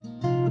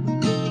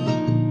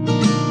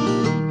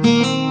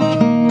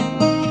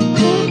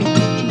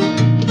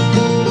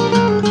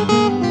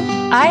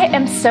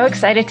am so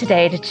excited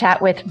today to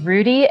chat with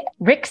Rudy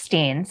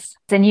Riksteins.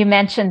 And you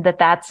mentioned that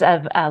that's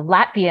of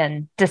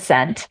Latvian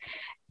descent.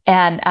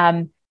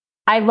 And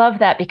I love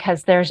that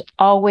because there's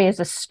always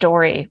a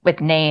story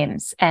with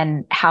names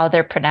and how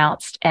they're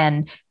pronounced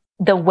and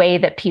the way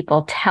that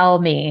people tell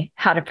me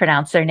how to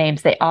pronounce their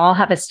names. They all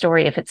have a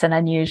story if it's an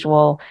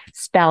unusual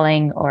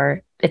spelling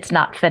or it's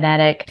not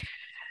phonetic.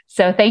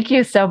 So thank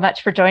you so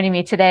much for joining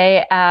me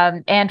today.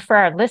 And for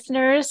our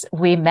listeners,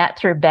 we met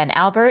through Ben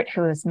Albert,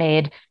 who has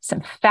made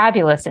some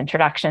fabulous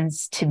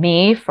introductions to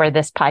me for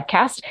this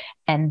podcast.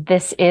 And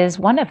this is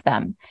one of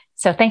them.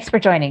 So thanks for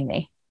joining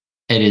me.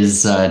 It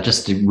is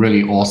just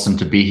really awesome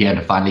to be here and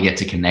to finally get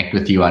to connect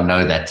with you. I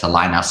know that to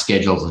line our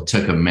schedules, it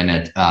took a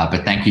minute,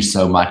 but thank you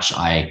so much.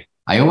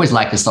 I always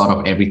like to start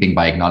off everything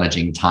by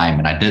acknowledging time.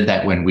 And I did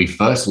that when we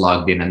first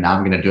logged in, and now I'm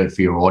going to do it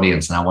for your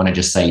audience. And I want to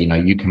just say,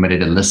 you committed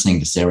to listening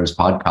to Sarah's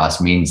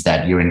podcast means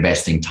that you're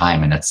investing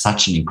time. And it's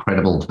such an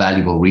incredible,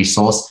 valuable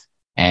resource.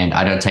 And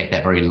I don't take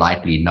that very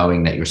lightly,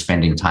 knowing that you're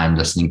spending time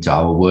listening to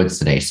our words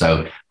today.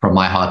 So from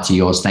my heart to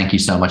yours, thank you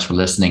so much for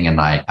listening. And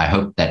I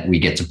hope that we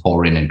get to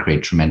pour in and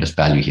create tremendous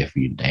value here for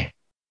you today.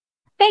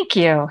 Thank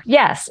you.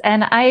 Yes.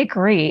 And I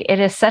agree.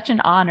 It is such an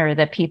honor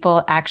that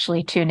people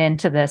actually tune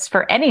into this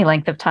for any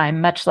length of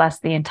time, much less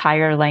the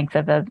entire length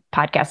of a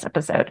podcast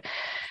episode.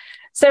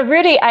 So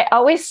Rudy, I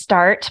always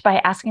start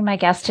by asking my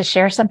guests to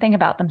share something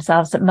about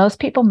themselves that most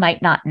people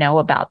might not know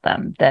about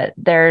them, that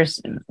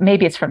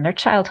maybe it's from their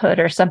childhood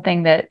or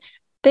something that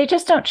they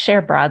just don't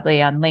share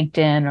broadly on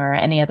LinkedIn or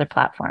any other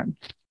platform.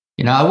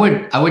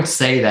 I would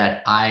say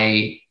that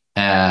I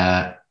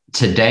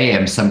today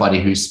I'm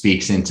somebody who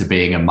speaks into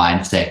being a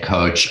mindset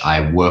coach.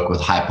 I work with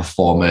high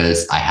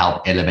performers. I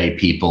help elevate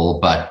people.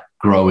 But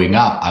growing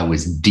up, I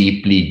was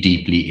deeply,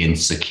 deeply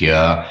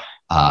insecure,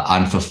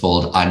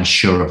 unfulfilled,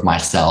 unsure of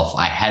myself.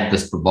 I had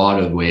this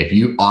bravado where if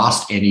you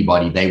asked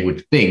anybody, they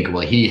would think,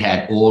 well, he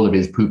had all of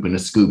his poop in a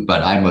scoop,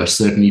 but I most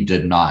certainly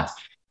did not.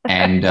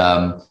 And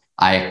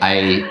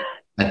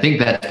I think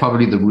that's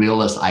probably the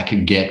realest I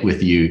could get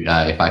with you,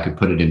 if I could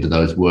put it into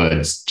those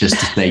words, just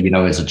to say,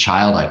 as a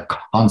child, I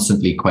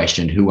constantly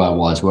questioned who I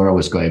was, where I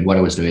was going, what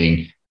I was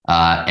doing,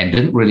 and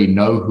didn't really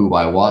know who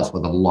I was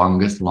for the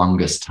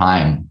longest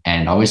time.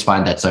 And I always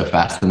find that so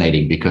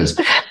fascinating because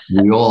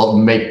we all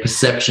make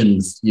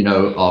perceptions,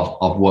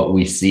 of what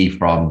we see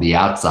from the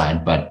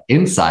outside, but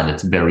inside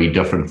it's very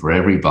different for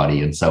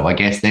everybody. And so I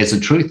guess there's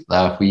a truth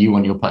for you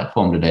on your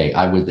platform today.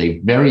 I was a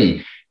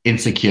very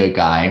insecure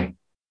guy.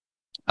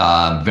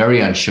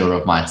 Very unsure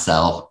of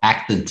myself,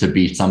 acted to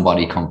be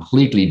somebody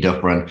completely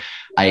different.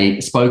 I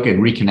spoke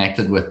and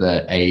reconnected with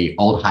a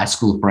old high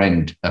school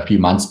friend a few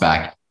months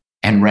back,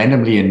 and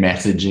randomly in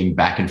messaging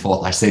back and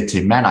forth, I said to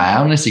him, man, I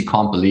honestly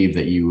can't believe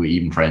that you were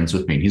even friends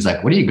with me. And he's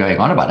like, what are you going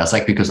on about? I was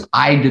like, because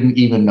I didn't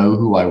even know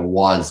who I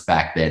was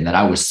back then, that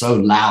I was so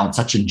loud,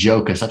 such a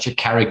joker, such a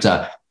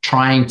character,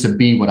 trying to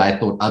be what I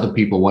thought other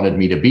people wanted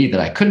me to be,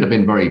 that I couldn't have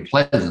been very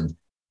pleasant.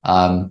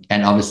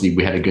 And obviously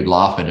we had a good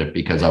laugh at it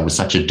because I was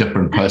such a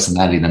different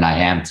personality than I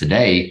am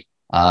today.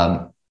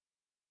 But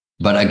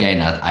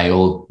again, I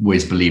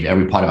always believe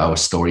every part of our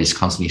story is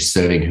constantly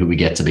serving who we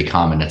get to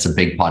become. And it's a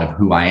big part of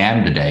who I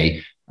am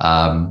today.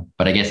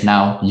 But I guess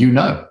now,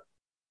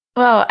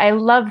 Well, I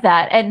love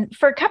that. And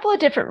for a couple of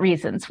different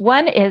reasons.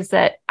 One is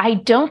that I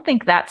don't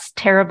think that's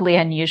terribly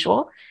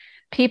unusual.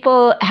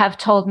 People have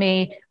told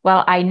me,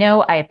 well, I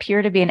know I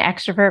appear to be an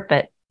extrovert,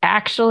 but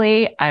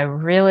actually, I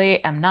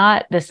really am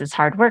not. This is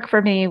hard work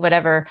for me,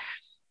 whatever.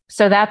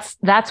 So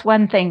that's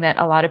one thing that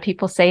a lot of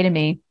people say to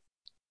me.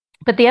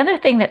 But the other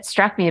thing that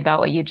struck me about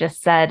what you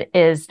just said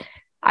is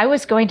I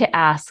was going to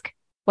ask,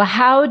 well,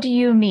 how do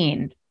you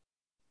mean?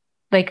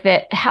 Like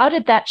that, how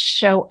did that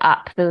show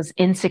up, those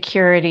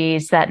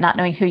insecurities, that not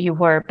knowing who you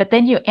were? But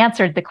then you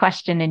answered the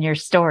question in your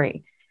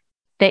story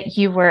that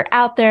you were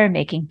out there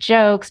making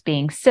jokes,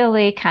 being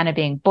silly, kind of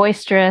being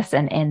boisterous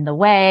and in the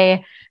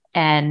way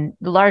and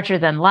larger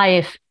than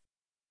life.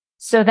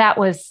 So that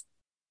was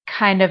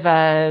kind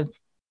of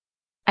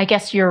I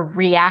guess your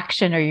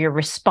reaction or your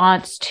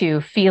response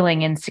to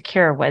feeling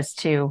insecure was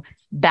to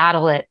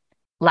battle it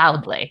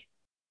loudly.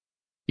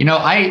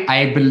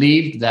 I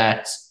believed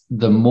that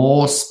the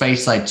more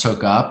space I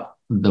took up,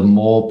 the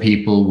more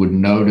people would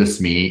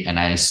notice me. And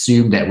I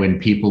assumed that when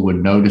people were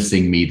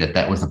noticing me,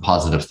 that was a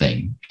positive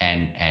thing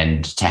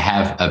and to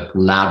have a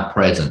loud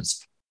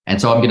presence. And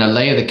so I'm going to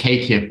layer the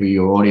cake here for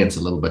your audience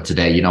a little bit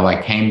today.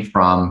 I came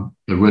from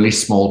a really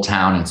small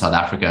town in South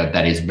Africa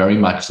that is very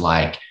much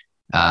like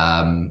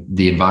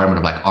the environment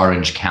of like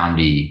Orange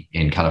County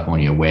in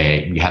California,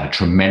 where you have a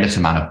tremendous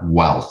amount of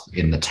wealth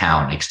in the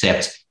town,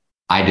 except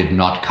I did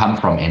not come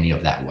from any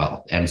of that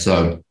wealth. And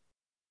so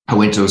I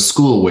went to a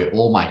school where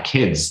all my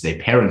kids, their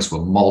parents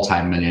were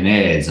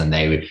multimillionaires and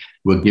they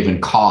were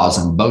given cars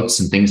and boats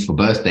and things for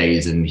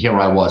birthdays. And here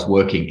I was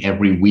working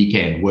every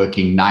weekend,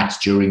 working nights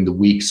during the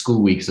week,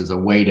 school weeks as a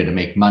waiter to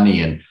make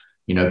money and,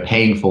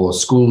 paying for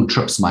school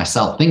trips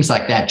myself, things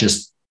like that,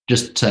 just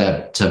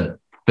to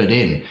fit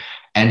in.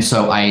 And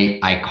so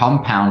I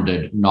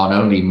compounded not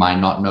only my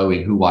not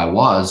knowing who I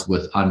was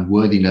with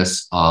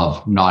unworthiness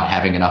of not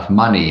having enough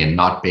money and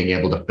not being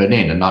able to fit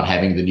in and not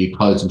having the new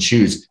clothes and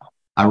shoes.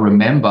 I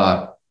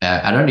remember,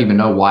 I don't even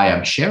know why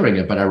I'm sharing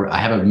it, but I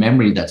have a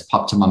memory that's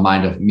popped to my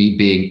mind of me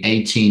being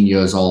 18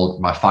 years old,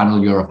 my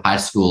final year of high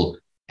school.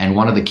 And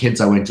one of the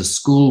kids I went to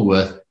school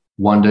with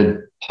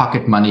wanted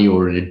pocket money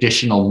or an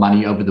additional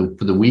money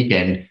for the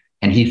weekend.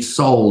 And he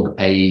sold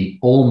a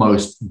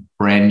almost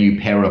brand new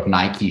pair of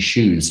Nike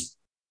shoes.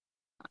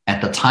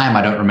 At the time,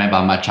 I don't remember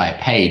how much I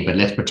paid, but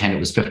let's pretend it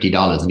was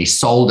 $50. And he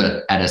sold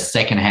it at a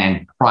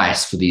secondhand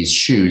price for these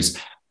shoes.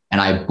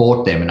 And I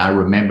bought them. And I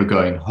remember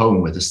going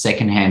home with a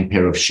secondhand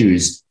pair of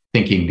shoes,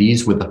 thinking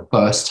these were the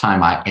first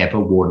time I ever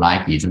wore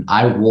Nikes. And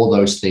I wore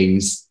those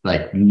things,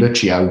 like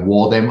literally, I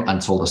wore them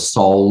until the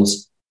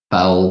soles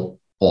fell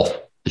off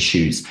the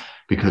shoes,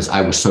 because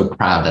I was so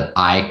proud that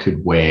I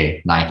could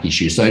wear Nike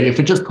shoes. So if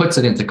it just puts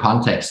it into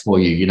context for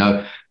you,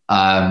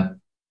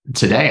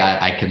 today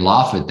I can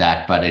laugh at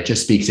that, but it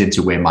just speaks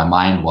into where my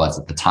mind was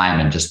at the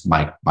time, and just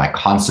my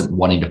constant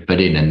wanting to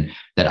fit in, and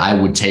that I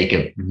would take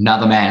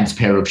another man's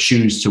pair of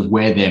shoes to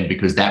wear them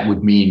because that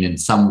would mean in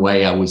some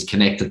way I was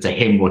connected to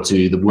him or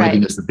to the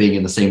worthiness of being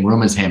in the same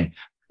room as him,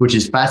 which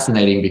is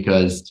fascinating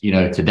because,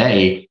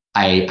 today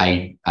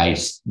I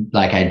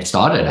like I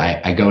started,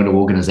 I go into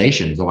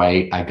organizations, or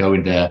I go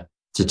into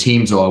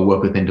teams, or I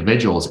work with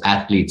individuals,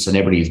 athletes,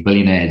 celebrities,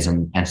 billionaires,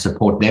 and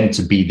support them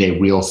to be their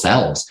real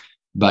selves.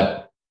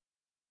 But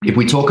if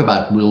we talk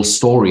about real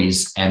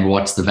stories and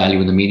what's the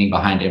value and the meaning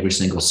behind every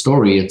single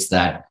story, it's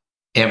that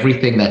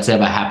everything that's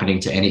ever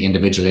happening to any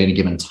individual at any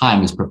given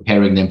time is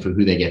preparing them for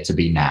who they get to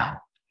be now.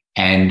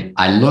 And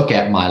I look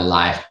at my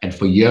life, and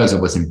for years I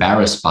was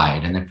embarrassed by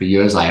it. And then for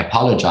years I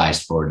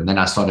apologized for it. And then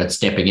I started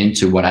stepping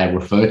into what I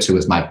refer to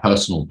as my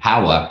personal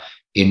power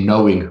in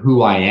knowing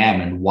who I am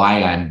and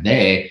why I'm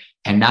there.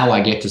 And now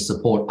I get to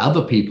support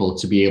other people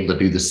to be able to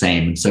do the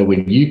same. And so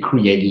when you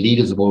create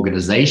leaders of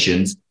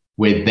organizations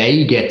where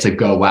they get to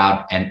go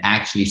out and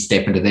actually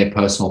step into their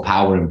personal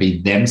power and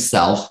be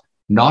themselves,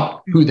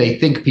 not who they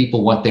think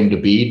people want them to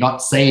be,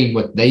 not saying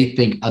what they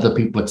think other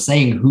people, but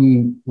saying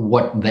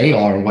what they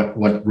are and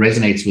what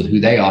resonates with who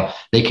they are,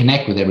 they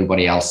connect with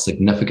everybody else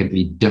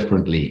significantly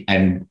differently.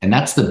 And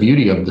that's the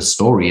beauty of the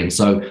story. And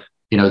so,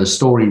 the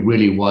story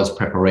really was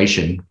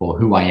preparation for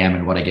who I am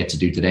and what I get to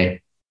do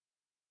today.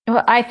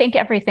 Well, I think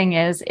everything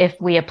is if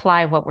we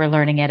apply what we're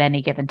learning at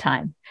any given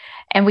time.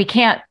 And we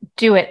can't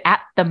do it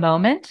at the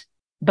moment,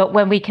 but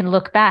when we can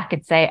look back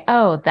and say,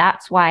 oh,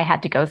 that's why I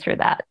had to go through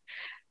that.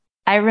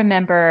 I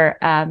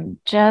remember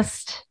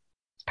just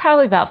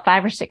probably about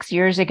 5 or 6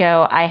 years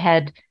ago, I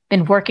had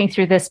been working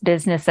through this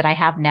business that I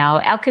have now.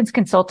 Elkins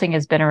Consulting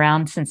has been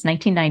around since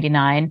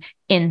 1999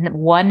 in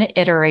one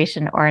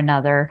iteration or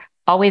another,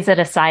 always at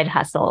a side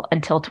hustle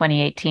until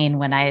 2018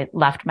 when I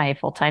left my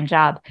full-time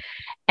job.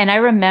 And I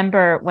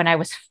remember when I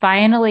was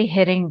finally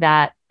hitting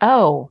that,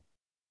 oh,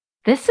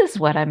 this is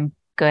what I'm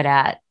good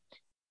at.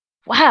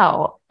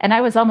 Wow. And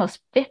I was almost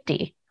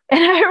 50.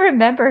 And I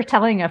remember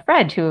telling a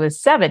friend who was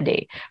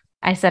 70,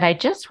 I said, I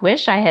just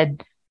wish I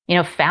had,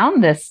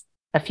 found this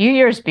a few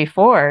years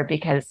before,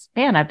 because,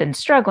 man, I've been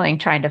struggling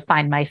trying to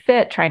find my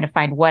fit, trying to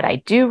find what I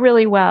do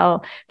really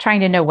well,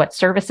 trying to know what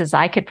services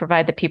I could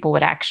provide that people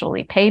would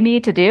actually pay me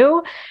to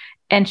do.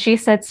 And she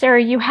said,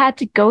 Sarah, you had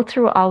to go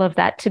through all of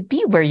that to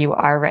be where you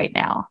are right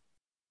now.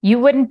 You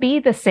wouldn't be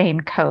the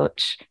same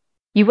coach.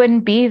 You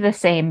wouldn't be the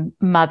same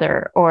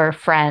mother or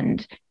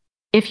friend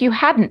if you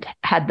hadn't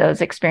had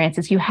those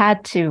experiences. You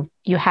had to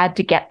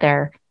get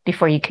there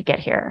before you could get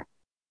here.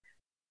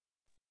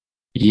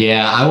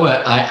 Yeah,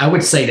 I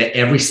would say that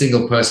every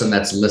single person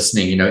that's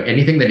listening,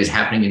 anything that is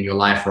happening in your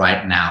life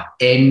right now,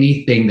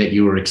 anything that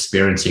you are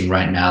experiencing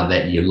right now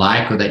that you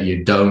like or that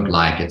you don't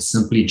like, it's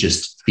simply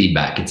just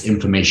feedback. It's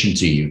information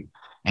to you.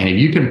 And if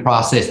you can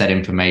process that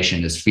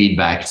information as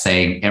feedback,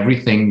 saying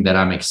everything that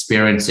I'm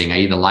experiencing, I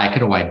either like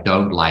it or I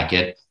don't like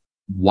it.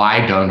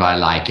 Why don't I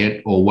like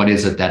it? Or what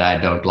is it that I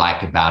don't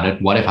like about it?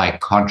 What if I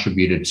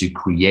contributed to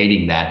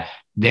creating that?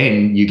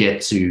 Then you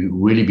get to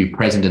really be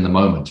present in the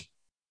moment.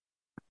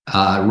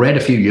 I read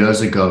a few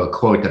years ago a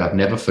quote that I've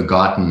never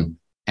forgotten,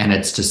 and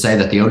it's to say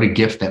that the only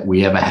gift that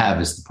we ever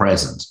have is the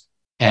present.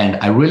 And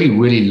I really,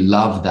 really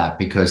love that,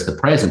 because the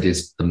present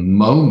is the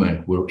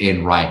moment we're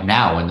in right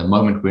now. And the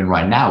moment we're in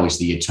right now is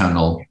the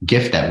eternal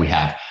gift that we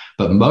have.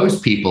 But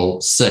most people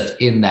sit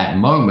in that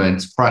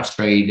moment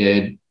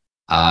frustrated,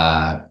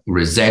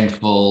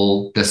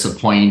 resentful,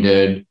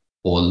 disappointed,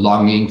 or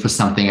longing for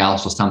something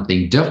else or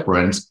something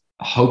different,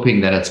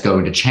 hoping that it's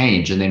going to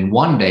change. And then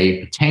one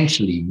day,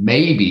 potentially,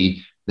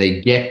 maybe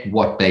they get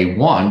what they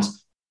want.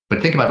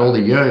 But think about all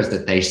the years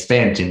that they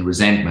spent in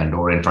resentment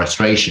or in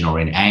frustration or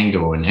in anger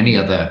or in any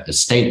other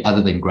state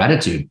other than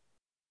gratitude.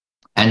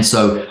 And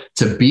so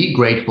to be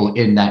grateful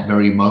in that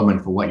very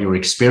moment for what you're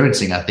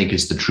experiencing, I think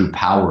is the true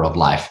power of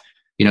life.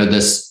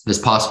 This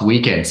past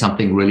weekend,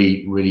 something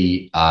really,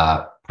 really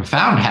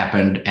profound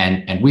happened.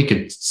 And we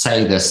could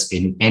say this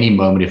in any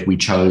moment if we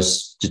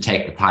chose to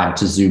take the time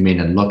to zoom in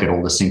and look at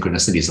all the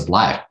synchronicities of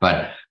life.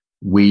 But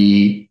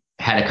we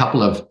had a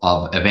couple of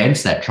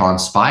events that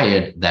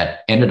transpired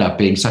that ended up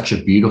being such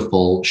a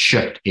beautiful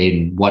shift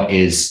in what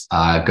is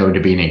going to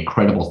be an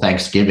incredible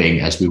Thanksgiving,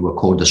 as we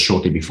record this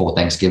shortly before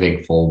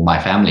Thanksgiving for my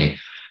family.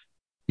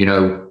 You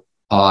know,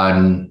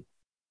 on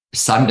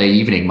Sunday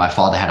evening, my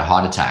father had a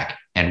heart attack,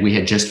 and we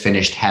had just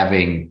finished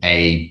having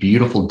a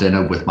beautiful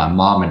dinner with my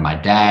mom and my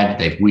dad.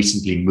 They've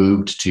recently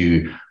moved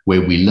to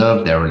where we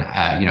live. They're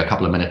a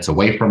couple of minutes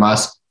away from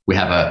us. We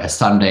have a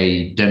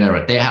Sunday dinner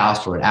at their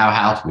house or at our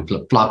house. We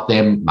flip-flop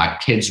them. My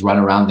kids run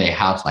around their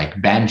house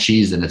like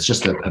banshees, and it's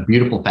just a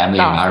beautiful family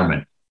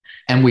environment.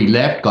 And we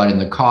left, got in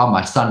the car.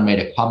 My son made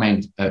a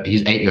comment.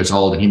 He's 8 years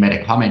old, and he made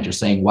a comment just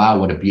saying, wow,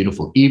 what a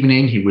beautiful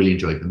evening. He really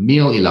enjoyed the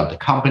meal. He loved the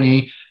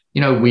company.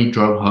 You know, we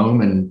drove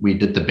home and we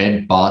did the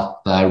bed bath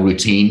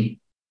routine.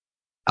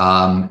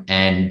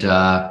 And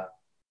my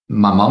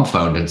mom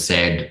phoned and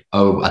said,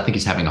 oh, I think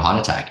he's having a heart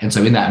attack. And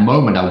so in that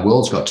moment, our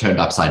worlds got turned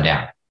upside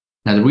down.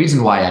 Now, the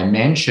reason why I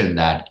mention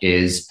that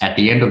is at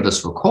the end of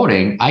this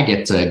recording, I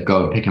get to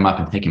go pick him up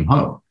and take him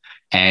home.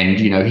 And,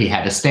 you know, he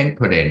had a stent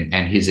put in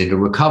and he's into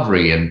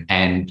recovery.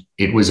 And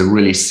it was a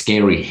really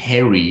scary,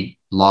 hairy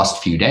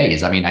last few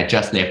days. I mean, I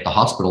just left the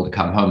hospital to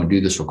come home and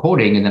do this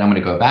recording, and then I'm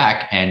going to go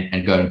back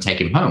and go and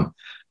take him home.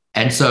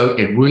 And so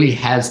it really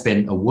has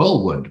been a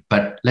whirlwind.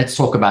 But let's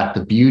talk about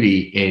the beauty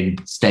in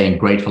staying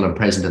grateful and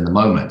present in the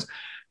moment.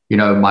 You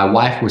know, my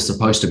wife was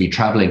supposed to be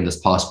traveling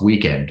this past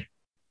weekend,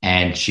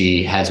 and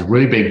she has a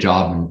really big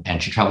job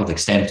and she travels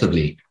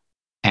extensively.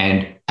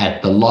 And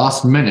at the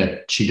last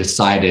minute, she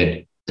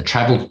decided the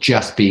travel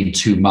just being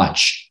too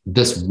much.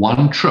 This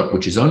one trip,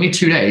 which is only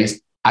 2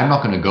 days, I'm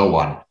not going to go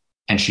on.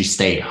 And she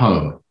stayed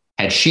home.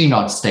 Had she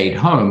not stayed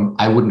home,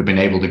 I wouldn't have been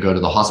able to go to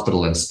the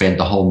hospital and spend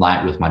the whole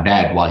night with my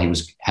dad while he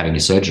was having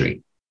his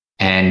surgery.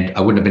 And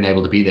I wouldn't have been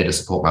able to be there to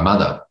support my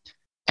mother.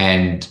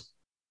 And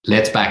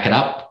let's back it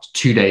up.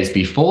 2 days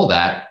before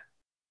that,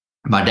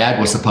 my dad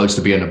was supposed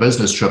to be on a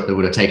business trip that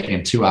would have taken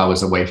him 2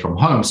 hours away from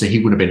home. So he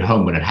would have been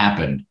home when it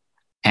happened.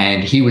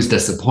 And he was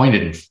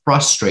disappointed and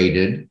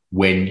frustrated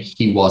when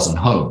he wasn't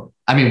home.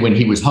 I mean, when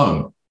he was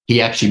home,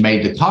 he actually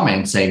made the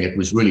comment saying it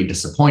was really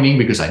disappointing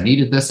because I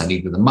needed this. I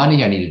needed the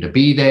money. I needed to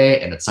be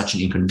there. And it's such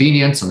an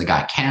inconvenience. And the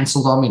guy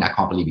canceled on me. And I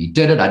can't believe he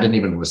did it. I didn't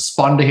even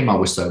respond to him. I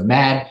was so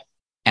mad.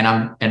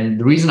 And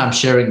the reason I'm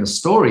sharing the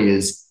story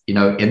is, you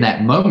know, in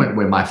that moment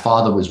when my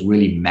father was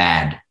really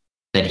mad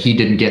that he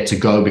didn't get to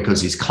go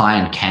because his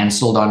client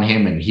canceled on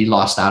him and he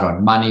lost out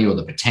on money or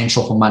the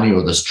potential for money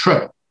or this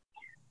trip.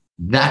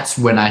 That's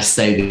when I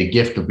say the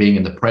gift of being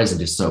in the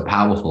present is so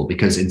powerful,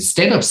 because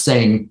instead of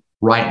saying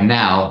right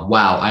now,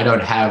 wow, I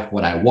don't have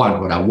what I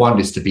want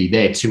is to be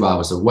there 2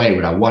 hours away.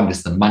 What I want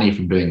is the money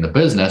from doing the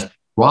business,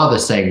 rather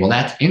saying, well,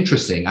 that's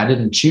interesting. I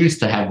didn't choose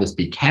to have this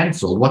be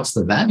canceled. What's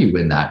the value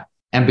in that?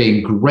 And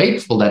being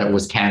grateful that it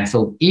was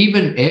canceled,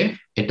 even if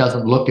it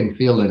doesn't look and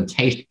feel and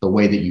taste the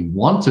way that you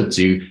wanted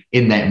to.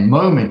 In that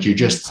moment, you're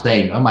just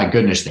saying, oh my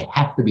goodness, there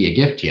has to be a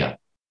gift here.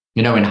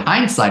 You know, in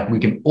hindsight, we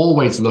can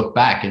always look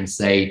back and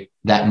say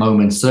that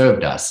moment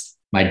served us.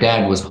 My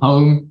dad was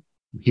home.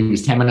 He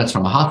was 10 minutes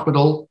from a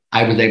hospital.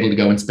 I was able to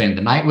go and spend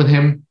the night with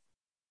him.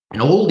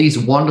 And all these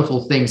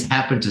wonderful things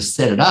happened to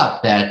set it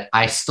up that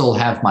I still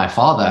have my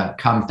father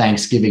come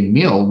Thanksgiving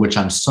meal, which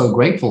I'm so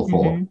grateful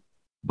for. Mm-hmm.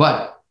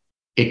 But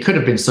it could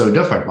have been so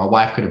different. My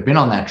wife could have been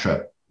on that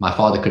trip. My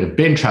father could have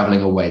been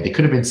traveling away. There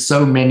could have been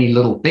so many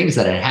little things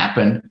that had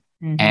happened.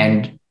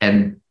 Mm-hmm.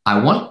 And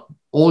I want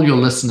all your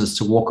listeners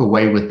to walk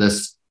away with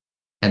this.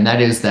 And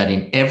that is that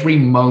in every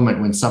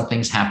moment when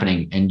something's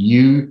happening and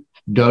you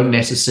don't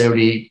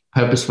necessarily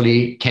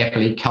purposefully,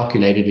 carefully,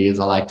 calculatedly, as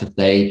I like to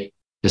say,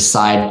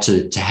 decide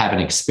to have an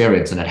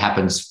experience and it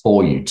happens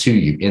for you, to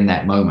you in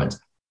that moment,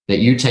 that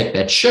you take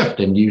that shift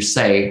and you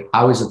say,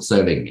 how is it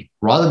serving me?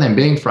 Rather than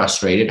being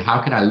frustrated,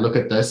 how can I look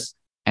at this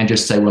and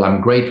just say, well,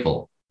 I'm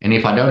grateful. And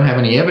if I don't have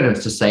any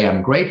evidence to say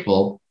I'm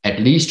grateful, at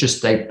least just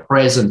stay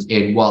present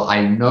in, well,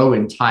 I know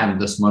in time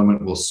this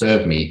moment will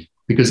serve me.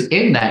 Because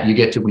in that, you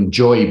get to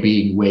enjoy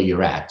being where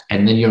you're at.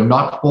 And then you're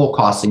not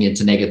forecasting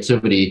into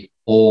negativity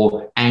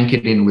or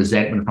anchored in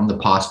resentment from the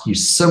past. You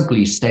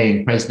simply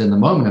staying present in the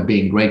moment of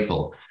being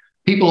grateful.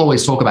 People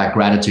always talk about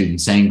gratitude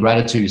and saying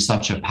gratitude is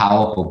such a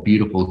powerful,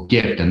 beautiful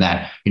gift. And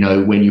that, you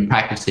know, when you're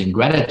practicing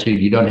gratitude,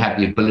 you don't have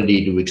the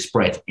ability to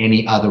express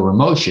any other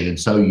emotion. And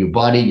so your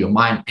body, your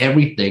mind,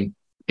 everything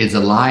is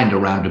aligned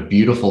around a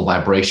beautiful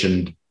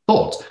vibration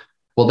thought.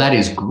 Well, that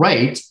is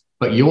great.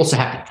 But you also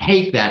have to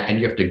take that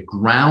and you have to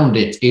ground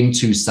it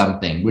into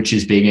something, which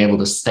is being able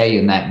to stay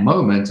in that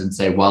moment and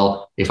say,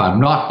 well, if I'm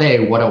not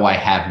there, what do I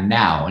have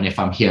now? And if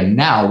I'm here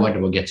now, what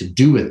do I get to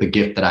do with the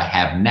gift that I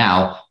have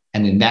now?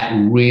 And then that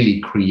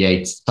really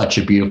creates such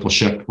a beautiful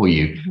shift for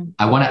you. Mm-hmm.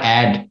 I want to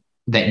add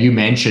that you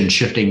mentioned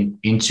shifting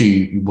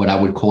into what I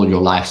would call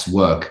your life's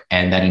work,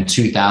 and that in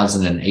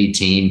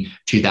 2018,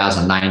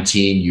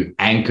 2019, you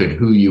anchored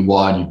who you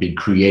are and you've been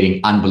creating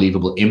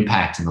unbelievable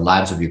impact in the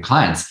lives of your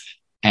clients.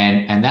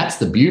 And that's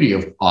the beauty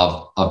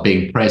of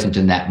being present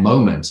in that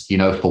moment. You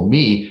know, for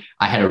me,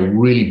 I had a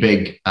really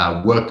big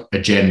work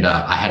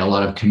agenda. I had a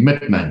lot of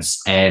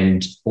commitments,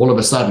 and all of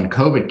a sudden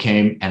COVID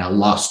came and I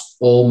lost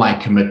all my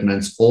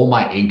commitments, all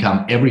my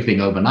income,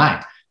 everything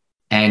overnight.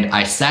 And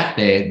I sat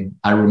there.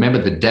 I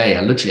remember the day.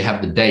 I literally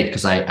have the date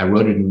because I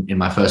wrote it in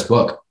my first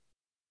book,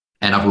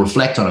 and I've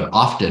reflected on it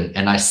often.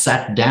 And I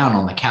sat down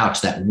on the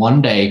couch that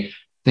one day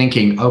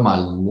thinking, oh my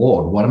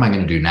Lord, what am I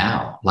going to do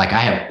now? Like, I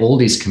have all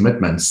these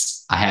commitments.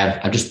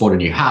 I just bought a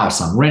new house.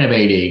 I'm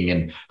renovating,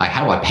 and like,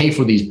 how do I pay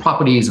for these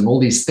properties and all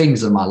these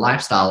things in my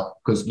lifestyle?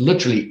 Because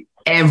literally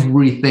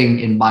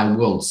everything in my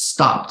world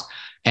stopped,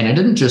 and it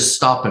didn't just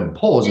stop and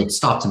pause. It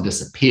stopped and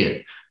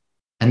disappeared.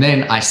 And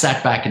then I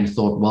sat back and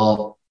thought,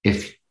 well,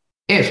 if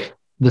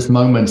this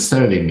moment's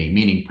serving me,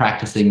 meaning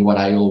practicing what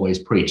I always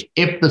preach,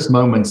 if this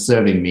moment's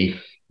serving me,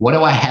 what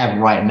do I have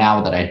right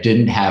now that I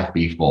didn't have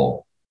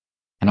before?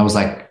 And I was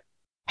like,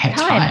 I have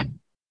time.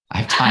 I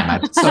have time. I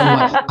have so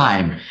much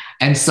time.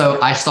 And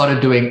so I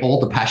started doing all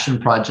the passion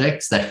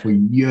projects that for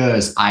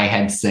years I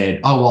had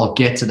said, oh, I'll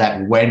get to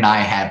that when I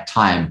have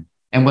time.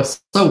 And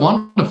what's so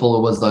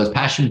wonderful was those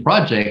passion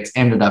projects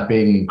ended up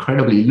being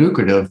incredibly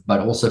lucrative,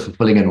 but also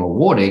fulfilling and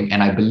rewarding.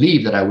 And I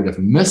believe that I would have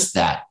missed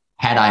that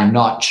had I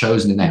not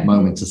chosen in that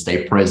moment to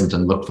stay present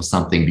and look for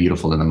something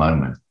beautiful in the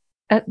moment.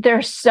 There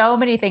are so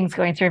many things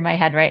going through my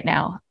head right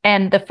now.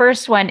 And the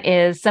first one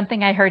is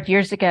something I heard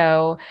years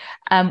ago.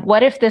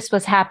 What if this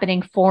was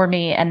happening for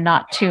me and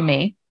not to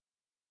me?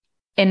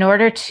 In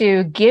order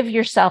to give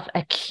yourself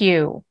a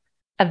cue,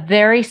 a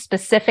very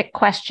specific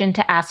question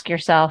to ask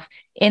yourself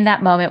in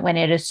that moment when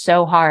it is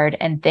so hard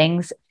and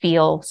things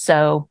feel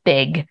so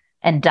big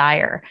and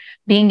dire,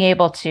 being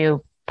able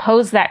to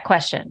pose that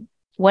question.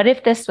 What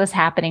if this was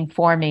happening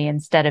for me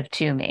instead of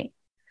to me?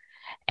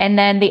 And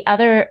then the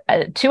other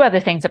two other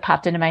things that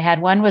popped into my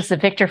head. One was the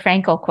Viktor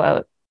Frankl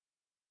quote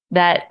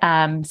that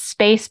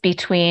space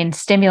between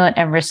stimulant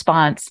and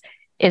response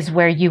is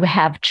where you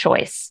have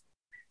choice.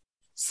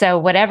 So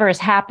whatever is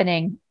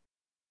happening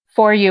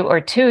for you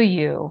or to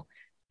you,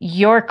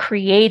 you're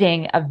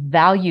creating a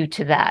value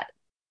to that.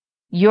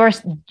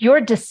 You're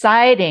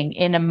deciding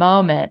in a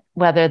moment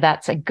whether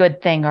that's a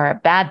good thing or a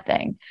bad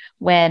thing.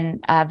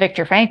 When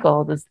Viktor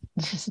Frankl was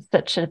just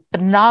such a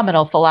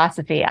phenomenal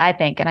philosophy, I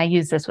think, and I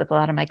use this with a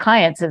lot of my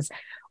clients, is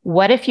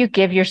what if you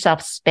give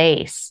yourself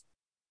space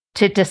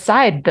to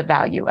decide the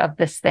value of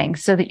this thing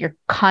so that you're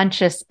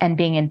conscious and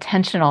being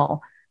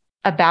intentional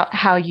about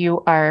how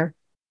you are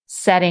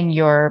setting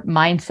your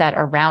mindset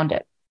around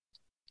it.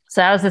 So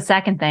that was the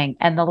second thing.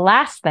 And the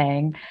last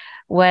thing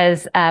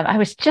was, I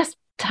was just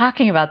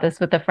talking about this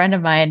with a friend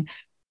of mine.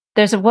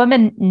 There's a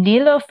woman,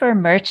 Nilofer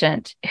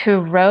Merchant, who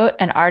wrote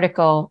an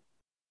article,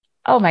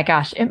 oh my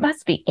gosh, it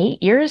must be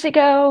 8 years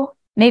ago,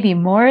 maybe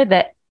more,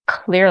 that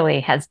clearly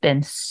has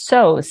been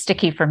so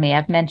sticky for me.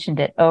 I've mentioned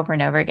it over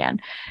and over again.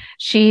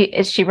 She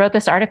wrote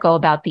this article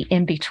about the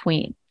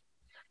in-between.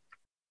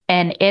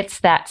 And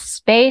it's that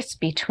space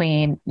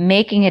between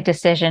making a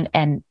decision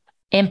and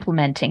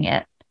implementing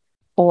it,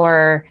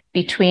 or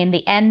between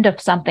the end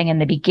of something and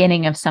the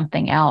beginning of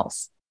something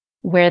else,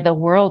 where the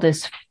world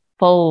is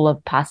full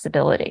of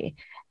possibility.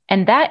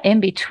 And that in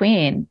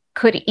between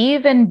could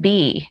even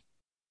be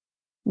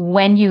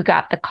when you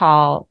got the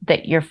call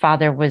that your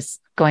father was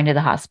going to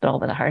the hospital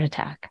with a heart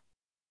attack,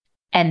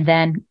 and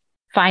then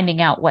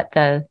finding out what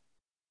the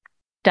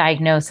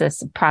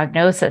diagnosis and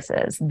prognosis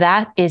is.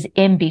 That is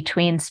in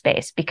between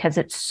space because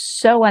it's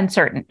so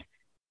uncertain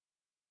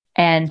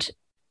and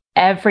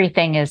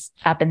everything is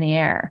up in the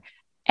air.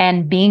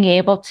 And being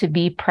able to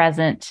be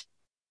present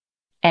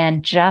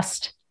and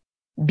just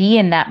be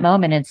in that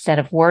moment instead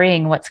of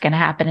worrying what's going to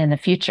happen in the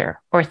future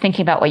or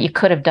thinking about what you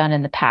could have done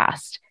in the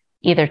past,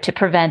 either to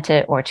prevent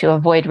it or to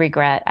avoid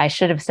regret. I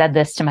should have said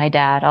this to my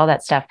dad, all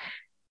that stuff.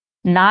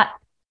 Not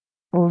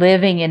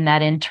living in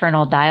that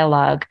internal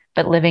dialogue,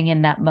 but living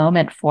in that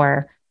moment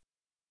for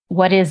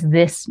what is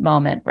this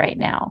moment right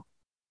now.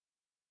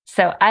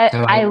 So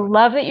I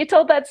love that you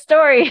told that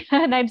story,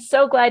 and I'm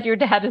so glad your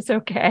dad is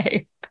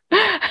okay.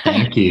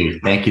 Thank you.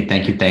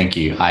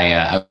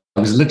 I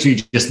was literally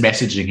just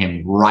messaging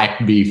him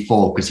right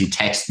before, because he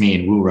texted me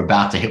and we were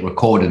about to hit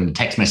record, and the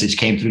text message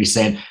came through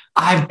saying,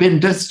 I've been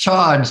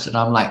discharged. And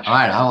I'm like, all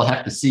right, I will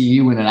have to see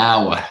you in an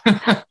hour.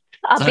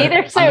 I'll be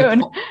there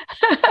soon.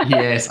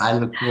 Yes, I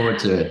look forward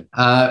to it.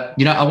 I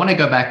want to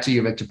go back to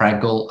your Viktor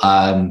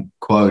Frankl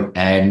quote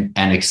and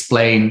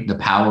explain the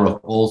power of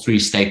all three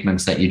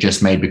statements that you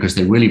just made, because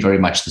they're really very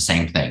much the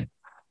same thing.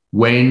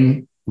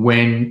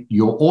 When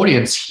your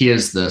audience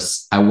hears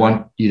this, I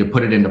want you to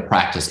put it into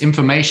practice.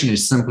 Information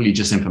is simply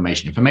just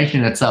information.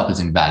 Information in itself is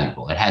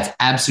invaluable. It has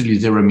absolutely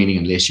zero meaning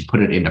unless you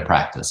put it into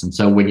practice. And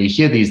so when you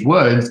hear these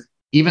words,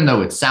 even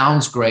though it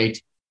sounds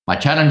great, my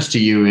challenge to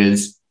you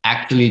is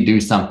actually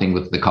do something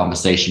with the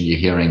conversation you're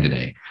hearing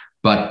today.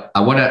 But I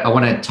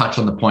want to touch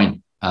on the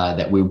point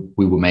that we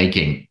were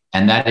making,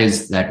 and that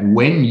is that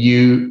when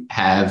you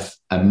have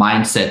a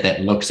mindset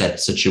that looks at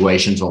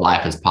situations or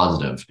life as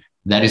positive,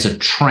 That is a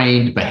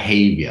trained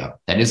behavior.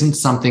 That isn't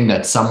something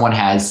that someone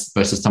has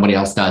versus somebody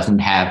else doesn't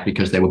have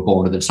because they were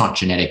born with it. It's not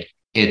genetic.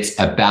 It's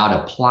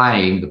about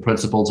applying the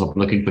principles of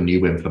looking for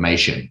new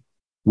information.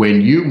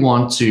 When you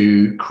want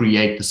to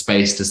create the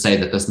space to say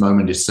that this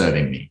moment is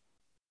serving me,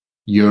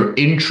 you're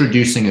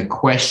introducing a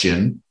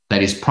question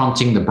that is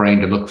prompting the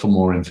brain to look for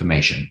more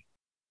information.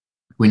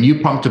 When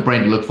you prompt the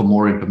brain to look for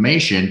more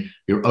information,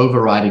 you're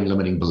overriding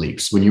limiting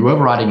beliefs. When you're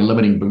overriding a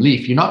limiting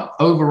belief, you're not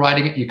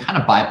overriding it, you're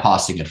kind of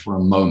bypassing it for a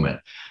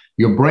moment.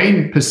 Your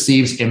brain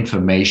perceives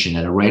information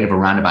at a rate of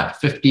around about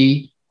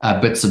 50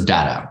 bits of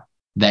data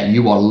that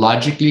you are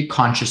logically,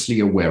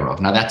 consciously aware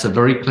of. Now, that's a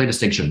very clear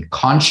distinction.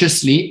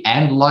 Consciously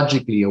and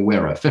logically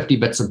aware of 50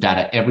 bits of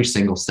data every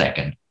single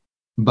second.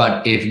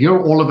 But if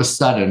you're all of a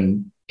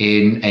sudden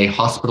in a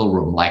hospital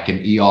room, like an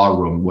ER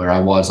room where I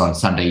was on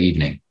Sunday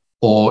evening,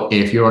 or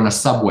if you're on a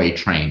subway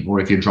train, or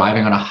if you're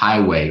driving on a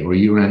highway, or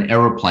you're in an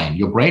airplane,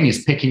 your brain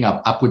is picking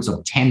up upwards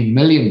of 10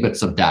 million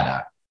bits of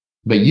data,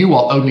 but you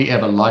are only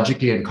ever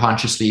logically and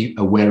consciously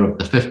aware of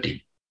the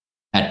 50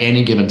 at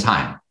any given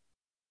time.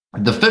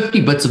 The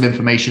 50 bits of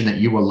information that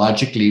you are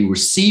logically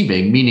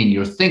receiving, meaning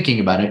you're thinking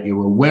about it,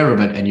 you're aware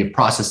of it, and you're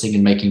processing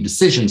and making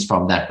decisions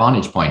from that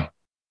vantage point,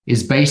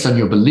 is based on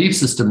your belief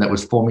system that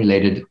was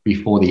formulated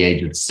before the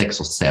age of 6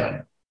 or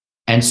 7.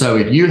 And so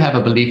if you have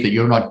a belief that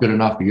you're not good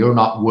enough, or you're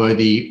not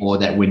worthy, or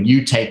that when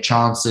you take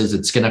chances,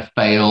 it's going to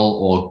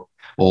fail,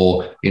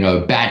 or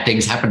bad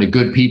things happen to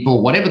good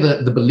people, whatever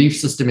the belief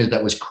system is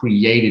that was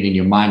created in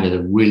your mind at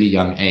a really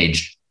young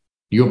age,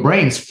 your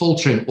brain's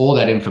filtering all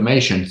that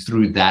information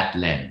through that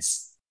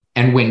lens.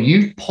 And when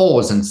you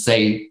pause and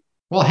say,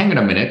 well, hang on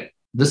a minute,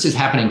 this is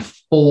happening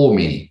for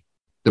me,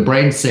 the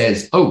brain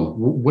says, oh,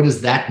 what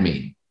does that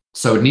mean?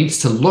 So it needs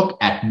to look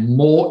at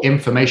more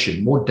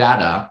information, more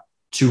data,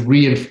 to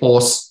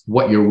reinforce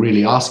what you're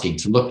really asking,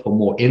 to look for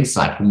more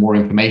insight, for more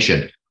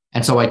information.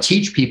 And so I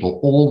teach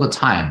people all the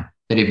time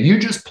that if you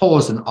just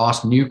pause and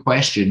ask new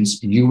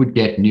questions, you would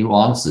get new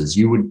answers.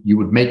 You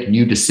would make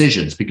new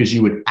decisions because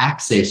you would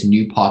access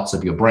new parts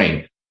of your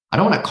brain. I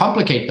don't want to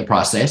complicate the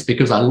process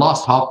because I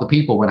lost half the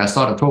people when I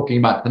started talking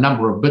about the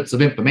number of bits of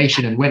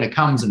information and when it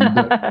comes and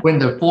when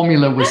the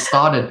formula was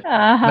started. But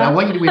I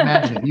want you to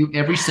imagine if you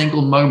every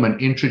single moment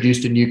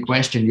introduced a new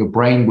question, your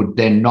brain would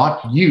then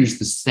not use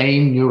the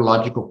same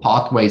neurological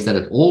pathways that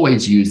it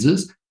always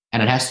uses,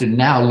 and it has to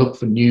now look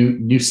for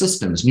new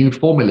systems, new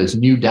formulas,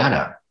 new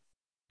data.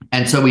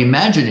 And so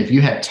imagine if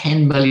you have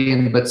 10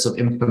 million bits of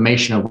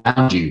information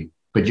around you,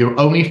 but you're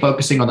only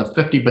focusing on the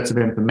 50 bits of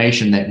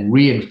information that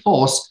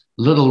reinforce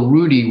little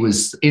Rudy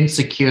was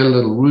insecure,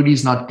 little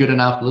Rudy's not good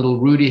enough, little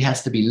Rudy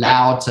has to be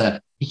loud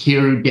to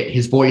get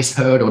his voice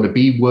heard or to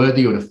be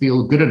worthy or to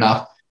feel good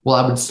enough. Well,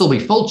 I would still be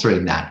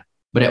filtering that.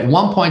 But at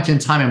one point in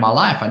time in my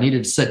life, I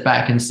needed to sit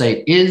back and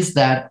say, is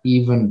that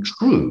even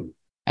true?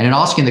 And in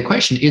asking the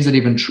question, is it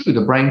even true?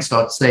 The brain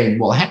starts saying,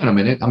 well, hang on a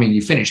minute. I mean,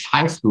 you finished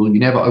high school, you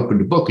never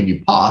opened a book and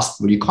you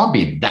passed. Well, you can't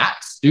be that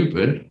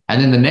stupid.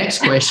 And then the next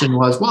question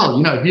was,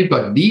 well, if you've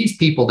got these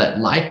people that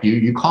like you,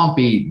 you can't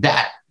be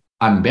that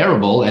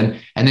unbearable. And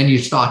then you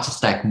start to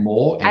stack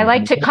more. I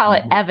like to call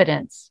it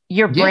evidence.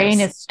 Your brain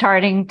is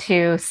starting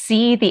to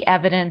see the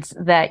evidence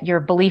that your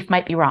belief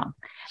might be wrong.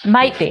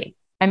 Might be.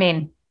 I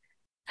mean,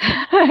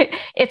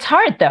 it's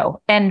hard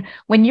though. And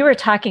when you were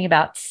talking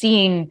about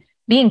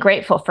being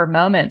grateful for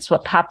moments,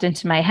 what popped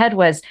into my head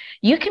was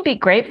you can be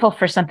grateful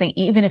for something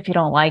even if you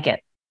don't like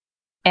it.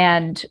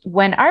 And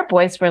when our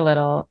boys were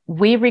little,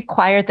 we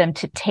required them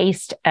to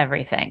taste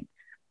everything.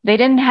 They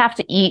didn't have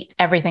to eat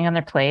everything on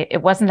their plate.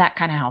 It wasn't that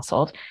kind of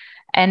household.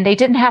 And they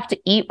didn't have to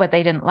eat what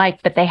they didn't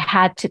like, but they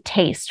had to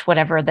taste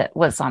whatever that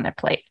was on their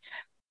plate.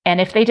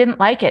 And if they didn't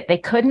like it, they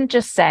couldn't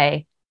just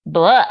say,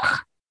 blech.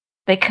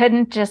 They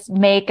couldn't just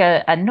make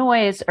a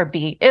noise or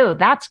be, ew,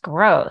 that's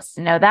gross.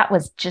 That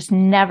was just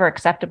never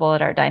acceptable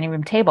at our dining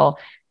room table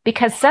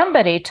because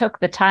somebody took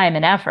the time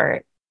and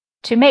effort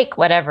to make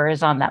whatever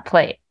is on that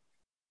plate.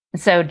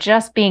 So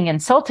just being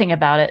insulting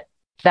about it,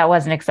 that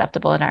wasn't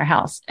acceptable in our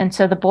house. And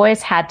so the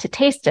boys had to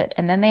taste it.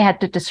 And then they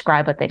had to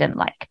describe what they didn't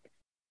like.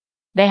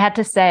 They had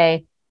to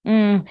say,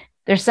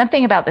 there's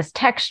something about this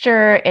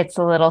texture. It's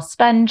a little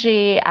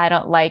spongy. I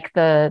don't like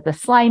the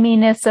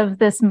sliminess of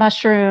this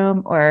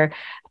mushroom, or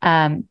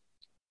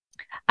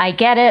I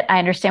get it. I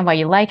understand why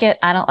you like it.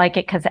 I don't like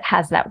it because it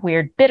has that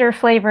weird bitter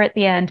flavor at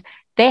the end.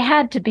 They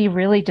had to be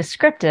really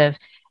descriptive.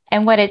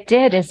 And what it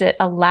did is it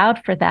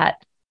allowed for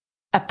that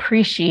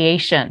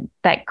appreciation,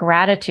 that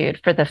gratitude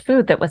for the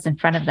food that was in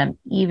front of them,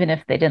 even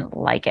if they didn't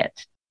like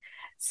it.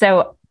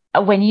 So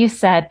when you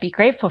said, be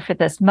grateful for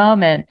this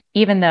moment,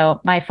 even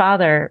though my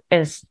father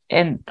is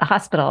in the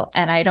hospital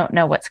and I don't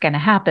know what's going to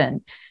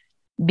happen,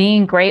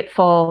 being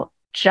grateful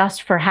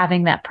just for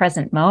having that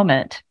present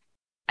moment,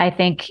 I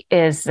think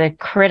is a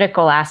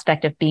critical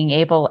aspect of being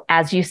able,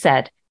 as you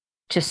said,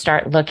 to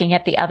start looking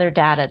at the other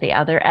data, the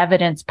other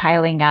evidence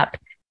piling up,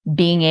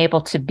 being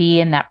able to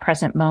be in that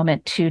present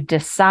moment to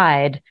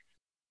decide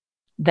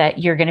that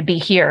you're going to be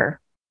here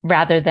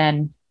rather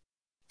than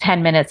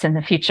 10 minutes in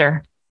the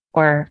future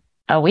or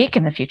a week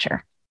in the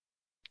future.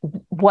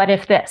 what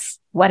if this?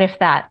 What if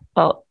that?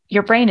 Well,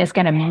 your brain is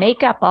going to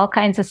make up all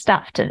kinds of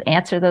stuff to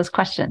answer those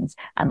questions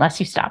unless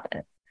you stop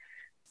it.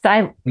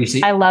 So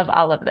I love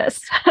all of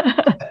this.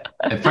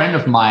 A friend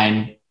of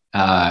mine,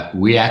 I've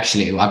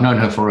known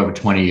her for over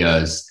 20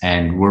 years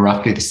and we're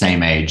roughly the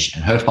same age.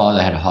 And her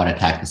father had a heart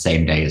attack the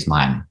same day as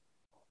mine.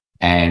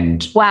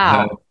 And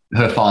wow.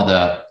 her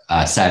father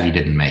sadly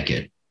didn't make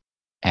it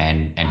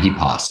and he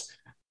passed.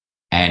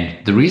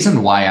 And the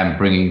reason why I'm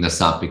bringing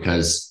this up,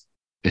 because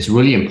it's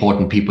really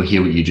important people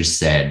hear what you just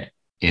said,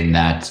 in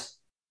that,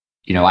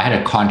 you know, I had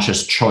a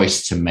conscious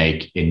choice to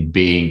make in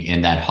being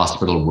in that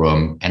hospital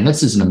room. And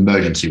this is an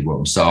emergency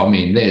room. So, I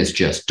mean, there's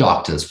just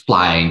doctors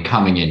flying,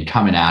 coming in,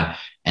 coming out.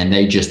 And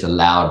they just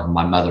allowed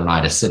my mother and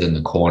I to sit in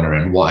the corner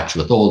and watch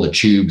with all the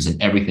tubes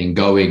and everything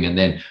going, and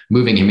then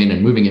moving him in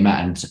and moving him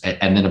out,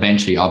 and then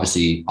eventually,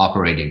 obviously,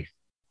 operating.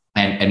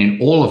 And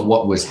in all of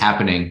what was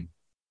happening,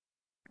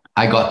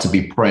 I got to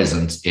be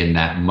present in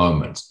that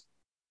moment.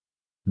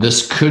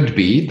 This could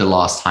be the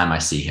last time I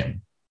see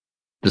him.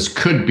 This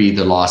could be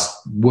the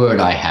last word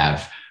I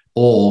have.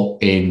 Or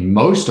in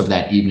most of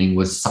that evening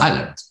was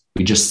silent.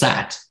 We just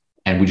sat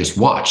and we just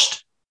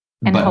watched,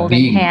 and but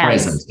being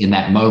present in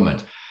that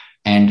moment.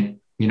 And,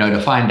 you know, to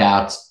find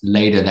out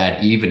later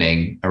that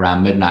evening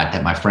around midnight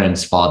that my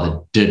friend's father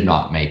did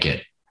not make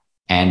it.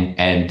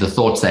 And the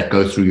thoughts that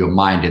go through your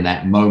mind in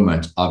that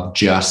moment of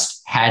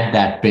just, had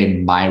that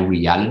been my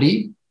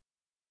reality,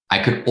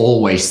 I could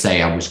always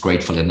say I was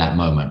grateful in that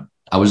moment.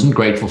 I wasn't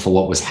grateful for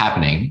what was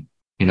happening.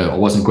 You know, I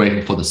wasn't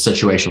grateful for the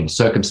situation or the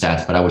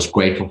circumstance, but I was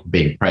grateful for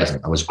being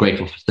present. I was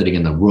grateful for sitting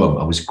in the room.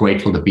 I was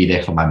grateful to be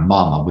there for my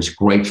mom. I was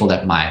grateful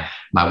that my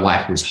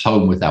wife was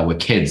home with our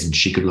kids and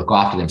she could look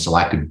after them so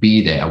I could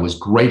be there. I was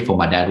grateful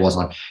my dad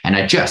wasn't. And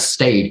I just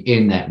stayed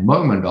in that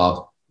moment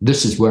of,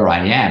 this is where I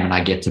am and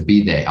I get to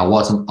be there. I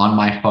wasn't on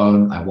my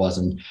phone. I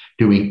wasn't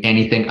doing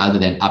anything other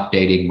than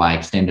updating my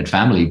extended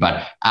family.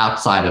 But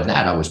outside of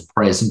that, I was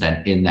present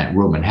and in that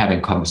room and having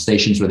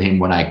conversations with him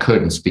when I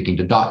could, and speaking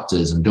to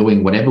doctors and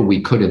doing whatever we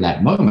could in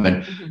that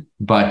moment. Mm-hmm.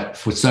 But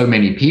for so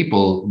many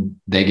people,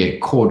 they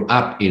get caught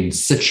up in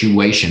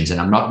situations. And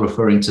I'm not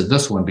referring to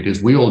this one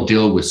because we all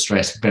deal with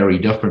stress very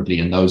differently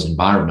in those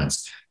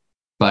environments.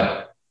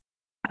 But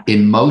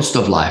in most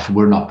of life,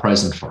 we're not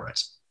present for it.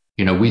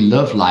 You know, we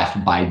live life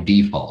by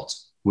default.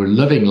 We're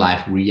living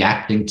life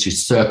reacting to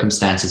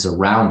circumstances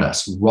around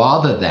us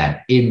rather than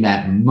in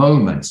that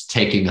moment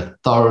taking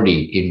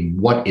authority in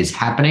what is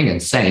happening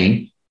and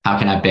saying, how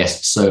can I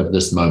best serve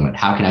this moment?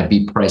 How can I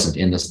be present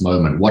in this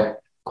moment?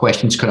 What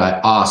questions could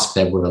I ask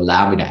that would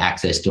allow me to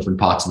access different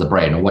parts of the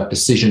brain? Or what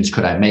decisions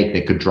could I make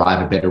that could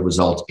drive a better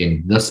result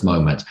in this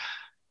moment?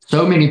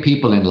 So many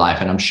people in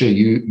life, and I'm sure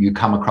you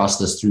come across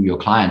this through your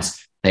clients,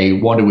 they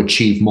want to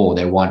achieve more.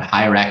 They want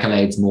higher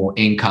accolades, more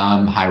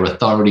income, higher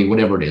authority,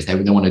 whatever it is. They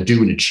want to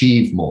do and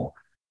achieve more.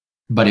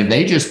 But if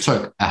they just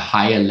took a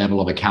higher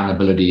level of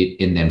accountability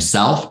in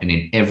themselves and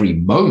in every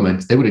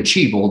moment, they would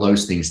achieve all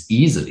those things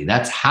easily.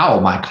 That's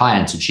how my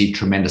clients achieve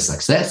tremendous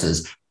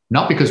successes,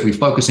 not because we're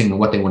focusing on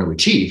what they want to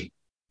achieve.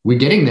 We're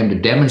getting them to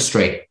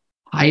demonstrate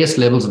highest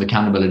levels of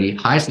accountability,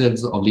 highest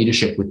levels of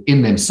leadership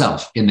within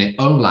themselves, in their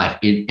own life,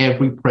 in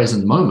every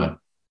present moment,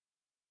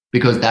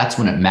 because that's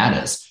when it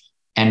matters.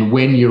 And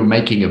when you're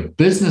making a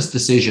business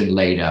decision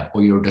later,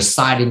 or you're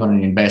deciding on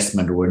an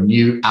investment or a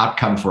new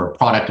outcome for a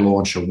product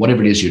launch or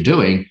whatever it is you're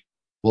doing,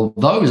 well,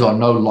 those are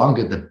no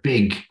longer the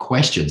big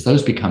questions.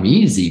 Those become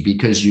easy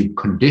because you've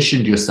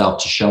conditioned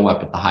yourself to show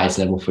up at the highest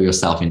level for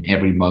yourself in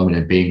every moment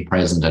and being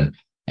present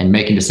and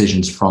making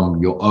decisions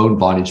from your own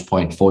vantage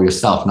point for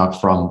yourself,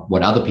 not from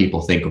what other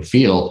people think or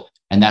feel.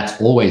 And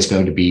that's always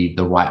going to be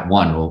the right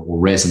one or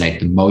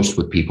resonate the most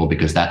with people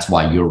because that's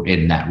why you're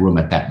in that room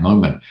at that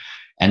moment.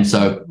 And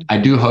so I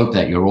do hope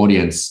that your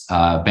audience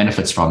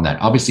benefits from that.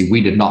 Obviously,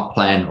 we did not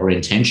plan or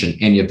intention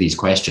any of these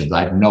questions.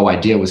 I had no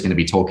idea I was going to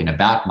be talking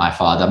about my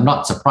father. I'm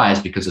not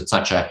surprised because it's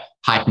such a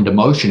heightened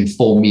emotion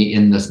for me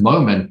in this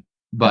moment.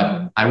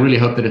 But I really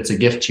hope that it's a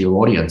gift to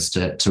your audience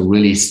to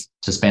really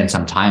to spend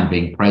some time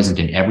being present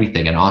in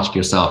everything and ask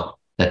yourself,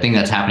 the thing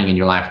that's happening in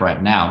your life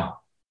right now,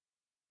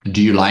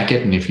 do you like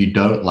it? And if you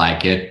don't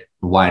like it,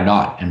 why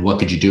not? And what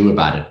could you do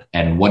about it?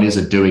 And what is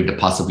it doing to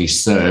possibly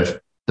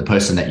serve the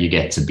person that you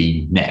get to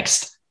be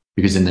next?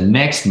 Because in the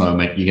next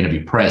moment, you're going to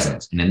be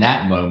present. And in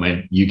that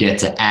moment, you get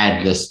to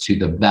add this to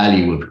the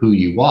value of who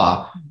you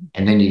are.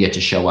 And then you get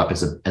to show up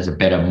as a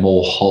better,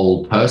 more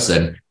whole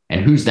person.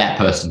 And who's that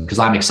person? Because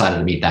I'm excited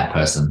to meet that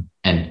person.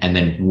 And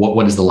then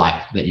what is the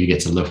life that you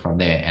get to live from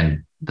there,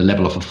 and the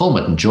level of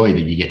fulfillment and joy that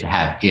you get to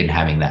have in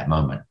having that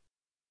moment.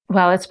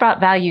 Well, it's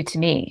brought value to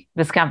me,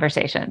 this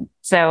conversation.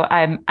 So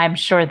I'm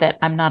sure that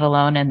I'm not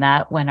alone in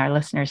that when our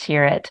listeners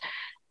hear it.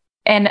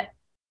 And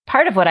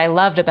part of what I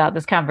loved about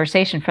this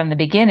conversation from the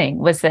beginning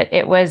was that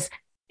it was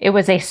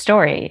a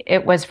story.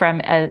 It was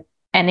from an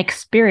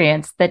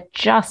experience that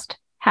just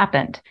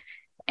happened.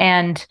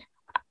 And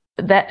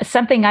that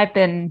something I've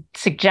been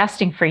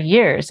suggesting for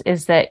years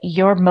is that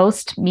your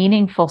most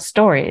meaningful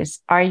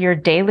stories are your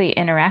daily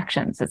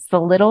interactions. It's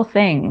the little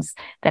things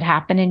that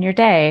happen in your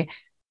day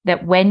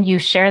that when you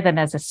share them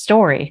as a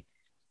story,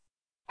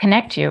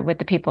 connect you with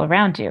the people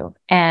around you.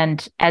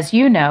 And as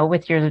you know,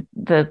 with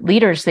the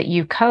leaders that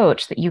you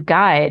coach, that you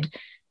guide,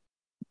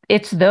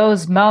 it's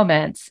those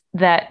moments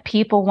that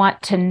people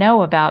want to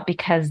know about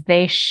because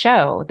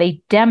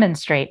they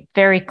demonstrate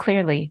very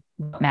clearly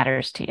what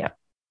matters to you.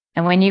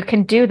 And when you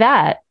can do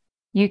that,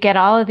 you get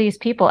all of these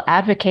people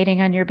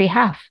advocating on your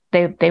behalf.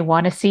 They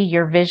want to see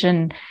your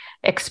vision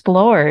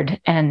explored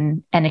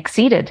and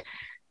exceeded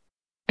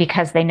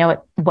because they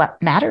know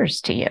what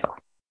matters to you.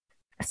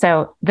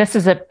 So this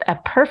is a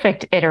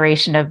perfect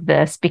iteration of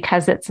this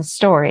because it's a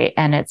story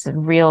and it's a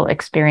real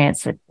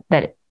experience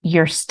that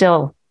you're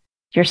still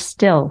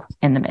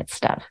in the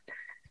midst of.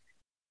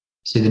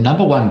 So the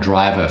number one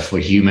driver for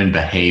human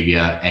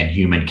behavior and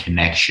human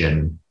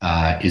connection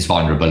is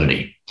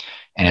vulnerability.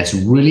 And it's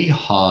really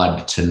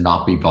hard to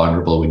not be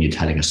vulnerable when you're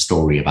telling a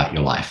story about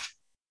your life,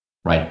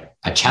 right?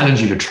 I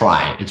challenge you to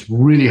try. It's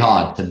really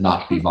hard to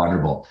not be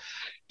vulnerable.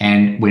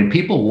 And when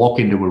people walk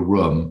into a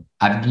room,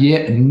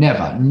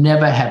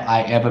 never have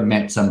I ever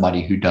met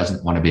somebody who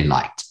doesn't want to be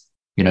liked.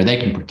 They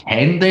can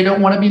pretend they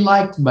don't want to be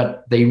liked,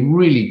 but they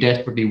really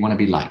desperately want to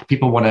be liked.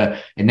 People want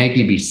to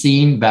innately be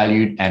seen,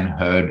 valued, and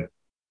heard.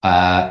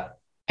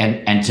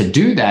 And to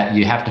do that,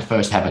 you have to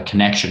first have a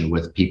connection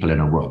with people in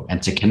a room.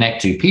 And to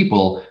connect to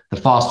people, the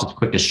fastest,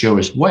 quickest,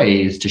 surest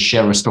way is to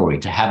share a story,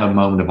 to have a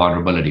moment of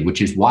vulnerability,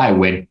 which is why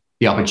when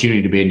the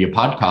opportunity to be in your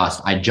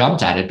podcast, I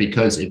jumped at it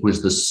because it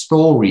was the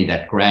story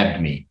that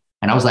grabbed me.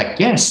 And I was like,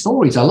 yeah,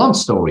 stories. I love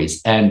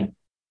stories. And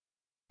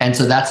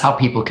so that's how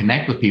people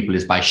connect with people,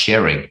 is by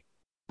sharing.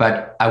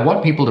 But I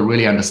want people to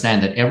really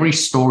understand that every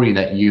story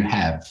that you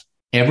have,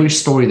 every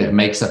story that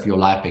makes up your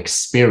life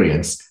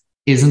experience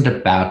isn't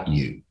about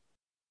you.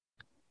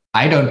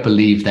 I don't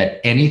believe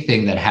that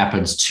anything that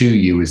happens to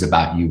you is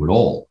about you at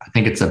all. I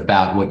think it's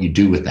about what you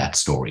do with that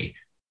story.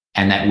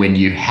 And that when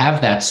you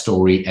have that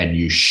story and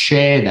you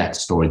share that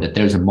story, that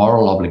there's a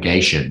moral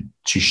obligation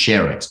to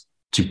share it,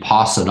 to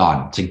pass it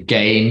on, to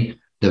gain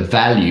the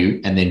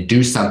value and then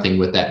do something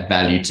with that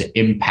value to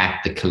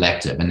impact the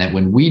collective. And that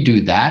when we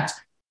do that,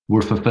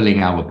 we're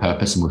fulfilling our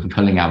purpose and we're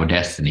fulfilling our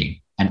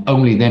destiny. And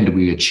only then do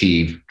we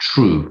achieve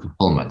true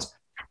fulfillment.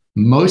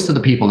 Most of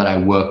the people that I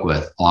work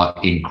with are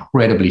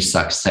incredibly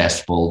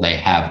successful. They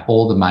have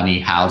all the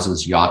money,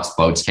 houses, yachts,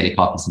 boats,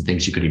 helicopters, and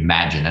things you could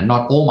imagine. And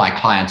not all my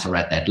clients are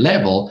at that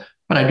level,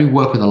 but I do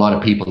work with a lot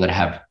of people that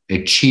have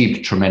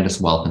achieved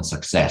tremendous wealth and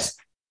success.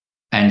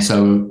 And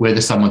so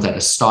whether someone's at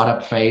a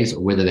startup phase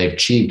or whether they've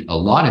achieved a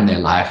lot in their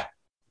life,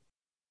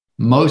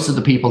 most of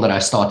the people that I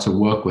start to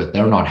work with,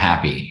 they're not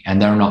happy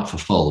and they're not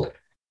fulfilled.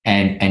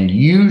 And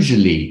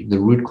usually the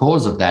root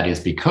cause of that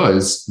is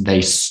because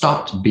they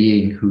stopped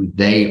being who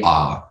they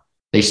are.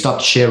 They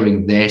stopped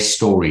sharing their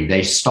story.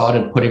 They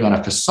started putting on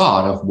a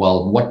facade of,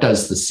 well, what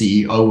does the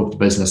CEO of the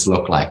business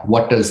look like?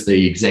 What does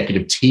the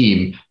executive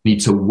team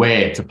need to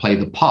wear to play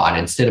the part,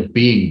 instead of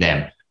being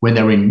them? When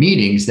they're in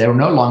meetings, they're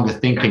no longer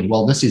thinking,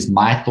 well, this is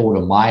my thought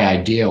or my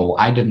idea, or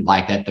I didn't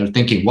like that. They're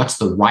thinking, what's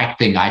the right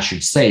thing I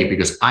should say?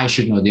 Because I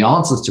should know the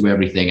answers to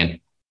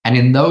everything. And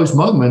in those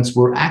moments,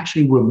 we're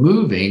actually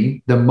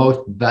removing the most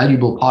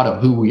valuable part of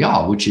who we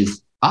are, which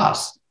is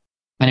us.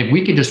 And if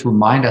we can just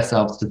remind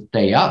ourselves to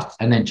stay us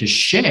and then to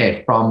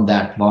share from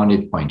that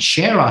vantage point,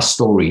 share our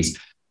stories.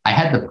 I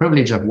had the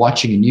privilege of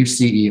watching a new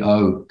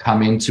CEO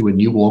come into a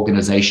new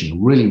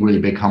organization, really, really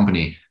big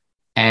company.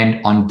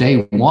 And on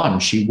day one,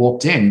 she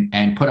walked in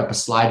and put up a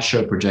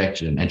slideshow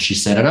projection. And she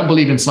said, I don't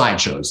believe in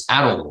slideshows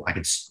at all.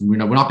 We're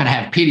not going to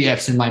have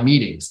PDFs in my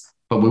meetings.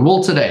 But we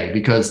will today,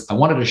 because I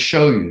wanted to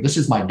show you, this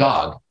is my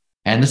dog,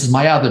 and this is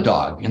my other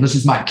dog, and this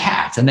is my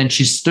cat. And then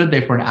she stood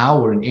there for an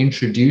hour and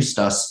introduced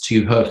us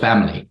to her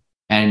family.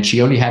 And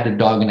she only had a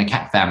dog and a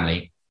cat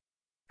family,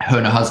 her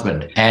and her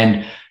husband.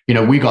 And,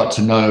 we got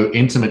to know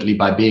intimately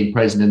by being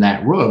present in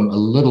that room a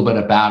little bit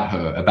about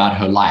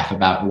her life,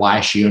 about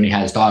why she only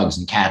has dogs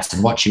and cats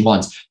and what she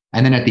wants.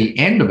 And then at the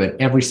end of it,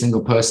 every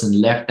single person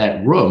left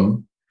that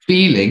room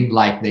feeling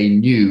like they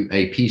knew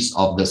a piece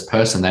of this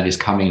person that is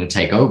coming to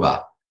take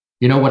over.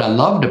 What I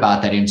loved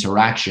about that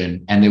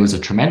interaction, and there was a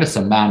tremendous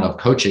amount of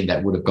coaching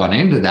that would have gone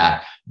into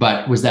that,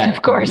 but was that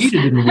of course,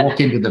 leader didn't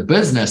walk into the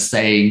business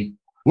saying,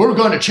 we're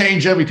going to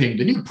change everything.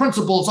 The new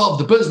principles of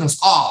the business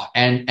are,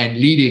 and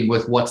leading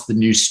with what's the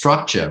new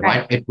structure,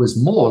 right? It was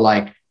more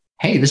like,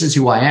 hey, this is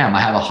who I am.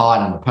 I have a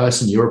heart. I'm a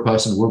person. You're a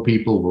person. We're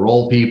people. We're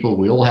all people.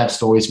 We all have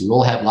stories. We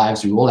all have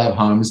lives. We all have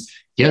homes.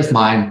 Here's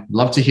mine.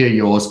 Love to hear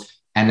yours.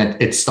 And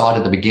that it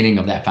started the beginning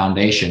of that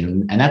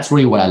foundation. And that's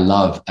really what I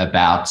love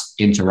about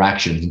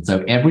interactions. And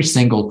so every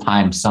single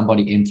time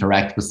somebody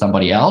interacts with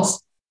somebody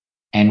else,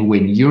 and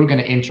when you're going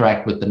to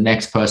interact with the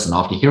next person,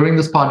 after hearing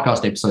this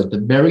podcast episode, the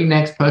very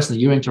next person that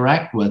you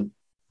interact with,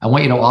 I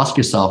want you to ask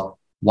yourself,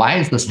 why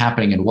is this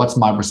happening? And what's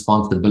my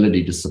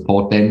responsibility to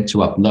support them,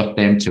 to uplift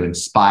them, to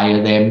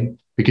inspire them?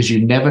 Because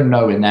you never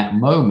know in that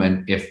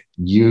moment if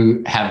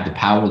you have the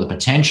power or the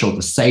potential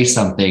to say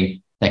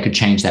something that could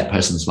change that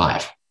person's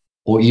life,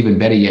 or even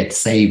better yet,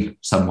 save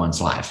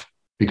someone's life,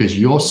 because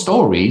your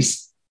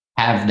stories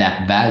have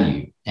that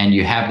value. and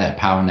you have that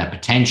power and that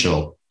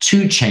potential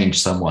to change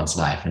someone's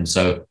life. And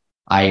so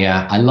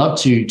I love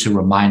to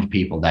remind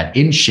people that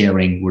in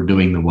sharing, we're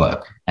doing the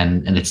work,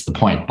 and it's the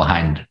point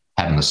behind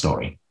having the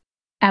story.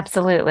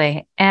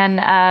 Absolutely. And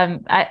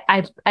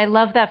I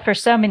love that for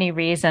so many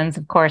reasons,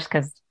 of course,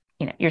 because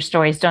your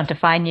stories don't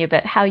define you,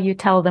 but how you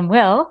tell them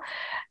will.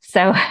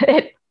 So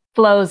it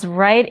flows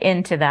right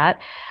into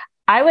that.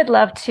 I would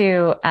love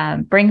to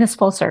bring this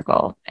full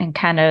circle and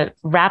kind of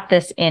wrap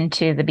this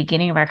into the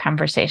beginning of our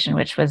conversation,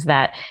 which was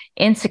that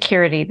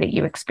insecurity that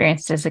you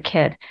experienced as a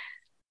kid.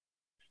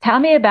 Tell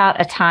me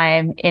about a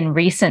time in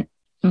recent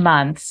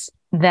months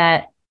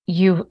that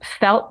you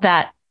felt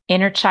that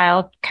inner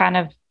child kind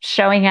of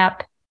showing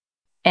up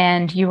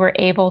and you were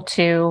able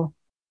to,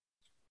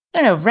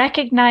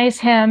 recognize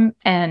him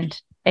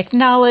and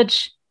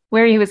acknowledge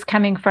where he was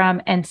coming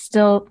from and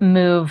still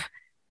move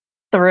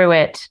through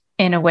it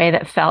in a way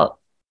that felt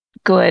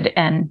good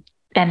and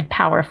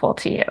powerful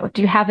to you.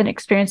 Do you have an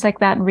experience like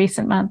that in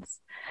recent months?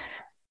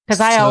 Because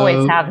I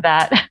always have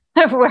that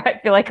where I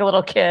feel like a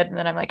little kid and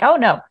then I'm like, oh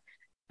no,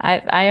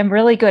 I am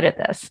really good at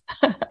this.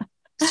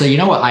 So you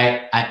know what?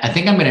 I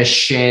think I'm going to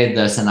share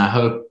this, and I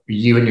hope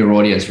you and your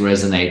audience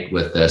resonate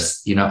with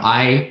this.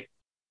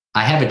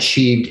 I have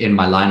achieved in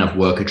my line of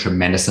work a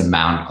tremendous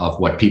amount of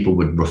what people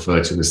would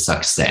refer to as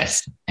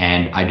success.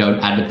 And I don't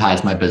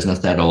advertise my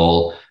business at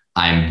all.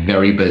 I'm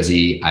very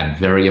busy. I'm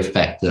very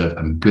effective.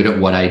 I'm good at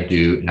what I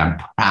do, and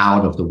I'm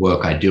proud of the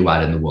work I do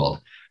out in the world.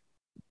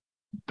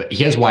 But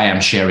here's why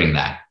I'm sharing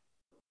that.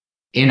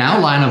 In our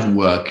line of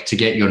work, to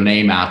get your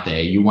name out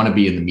there, you want to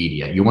be in the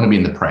media. You want to be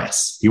in the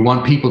press. You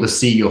want people to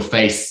see your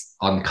face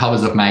on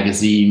covers of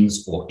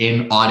magazines or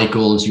in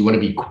articles. You want to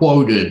be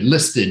quoted,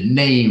 listed,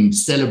 named,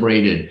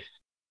 celebrated.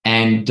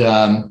 And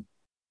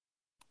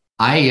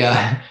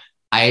I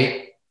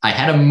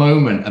had a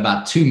moment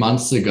about 2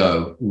 months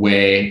ago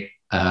where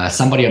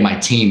somebody on my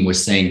team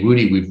was saying,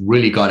 Rudy, we've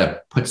really got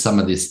to put some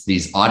of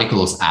these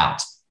articles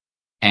out.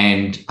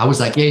 And I was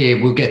like,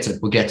 yeah, we'll get to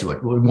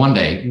it one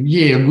day.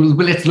 Yeah,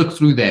 let's look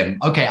through them.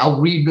 Okay, I'll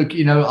read,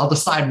 I'll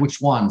decide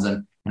which ones.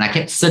 And I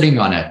kept sitting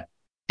on it.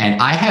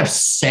 And I have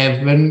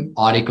 7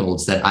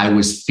 articles that I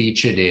was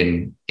featured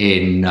in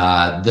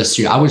this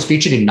year. I was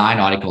featured in 9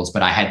 articles,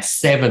 but I had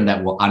 7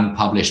 that were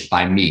unpublished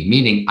by me,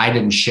 meaning I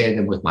didn't share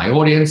them with my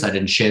audience. I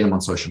didn't share them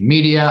on social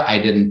media. I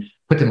didn't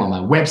put them on my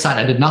website.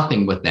 I did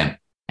nothing with them.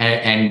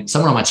 And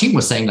someone on my team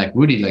was saying, like,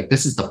 Rudy, like,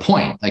 this is the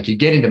point. Like, you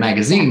get into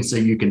magazines so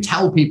you can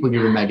tell people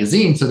you're in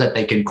magazines so that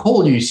they can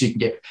call you so you can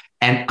get.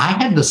 And I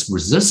had this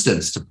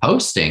resistance to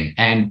posting,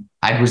 and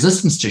I had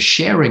resistance to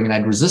sharing, and I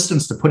had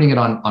resistance to putting it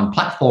on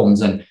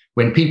platforms. And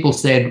when people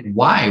said,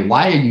 why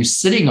are you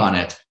sitting on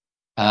it?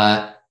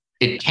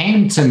 It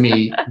came to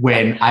me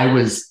when I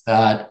was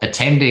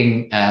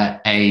attending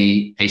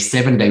a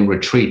 7-day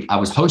retreat. I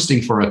was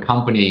hosting for a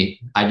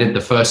company. I did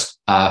the first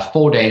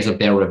 4 days of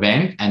their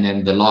event, and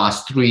then the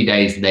last 3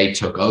 days they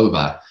took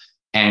over.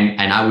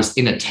 And I was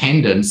in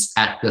attendance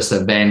at this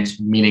event,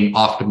 meaning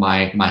after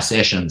my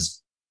sessions.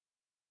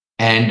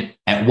 And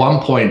at one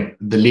point,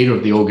 the leader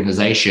of the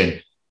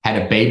organization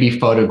had a baby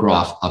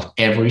photograph of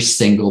every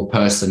single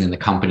person in the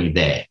company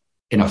there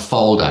in a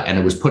folder, and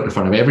it was put in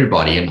front of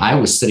everybody. And I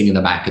was sitting in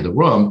the back of the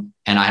room,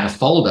 and I had a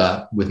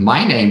folder with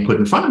my name put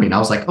in front of me. And I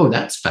was like, oh,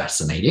 that's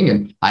fascinating.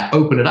 And I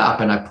open it up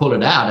and I pull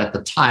it out at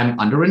the time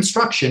under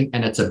instruction,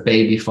 and it's a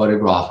baby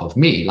photograph of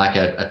me, like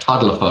a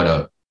toddler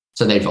photo.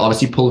 So they've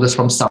obviously pulled this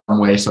from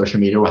somewhere, social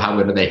media or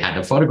however they had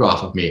a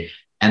photograph of me.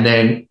 And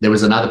then there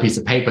was another piece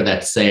of paper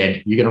that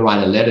said, you're going to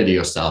write a letter to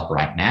yourself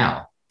right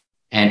now.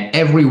 And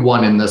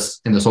everyone in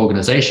this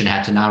organization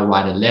had to now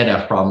write a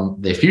letter from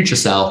their future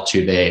self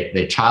to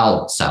their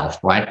child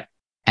self, right?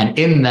 And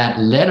in that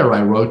letter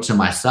I wrote to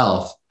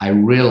myself, I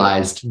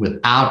realized,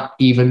 without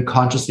even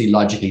consciously,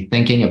 logically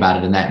thinking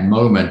about it in that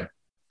moment,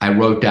 I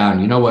wrote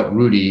down, you know what,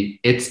 Rudy,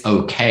 it's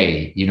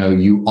okay.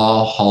 You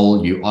are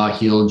whole, you are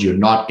healed, you're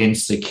not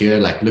insecure.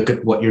 Like, look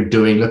at what you're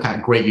doing. Look how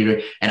great you're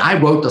doing. And I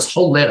wrote this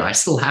whole letter. I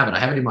still have it. I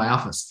have it in my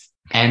office.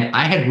 And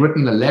I had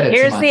written a letter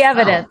Here's to myself. The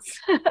evidence.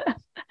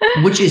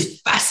 Which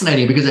is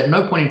fascinating, because at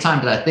no point in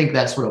time did I think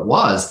that's what it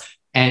was.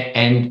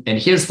 And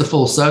here's the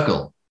full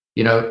circle.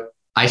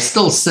 I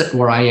still sit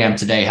where I am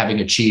today,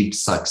 having achieved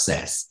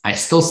success. I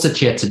still sit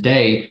here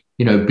today,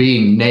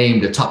 being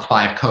named a top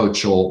 5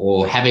 coach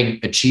or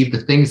having achieved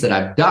the things that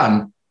I've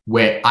done,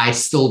 where I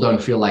still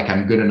don't feel like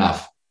I'm good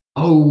enough.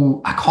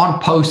 Oh, I can't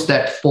post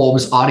that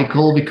Forbes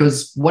article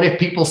because what if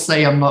people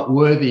say I'm not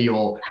worthy?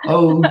 Or,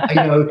 and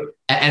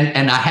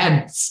I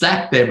had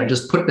stacked them and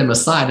just put them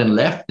aside and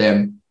left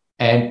them.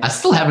 And I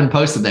still haven't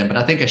posted them, but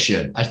I think I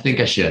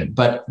should.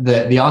 But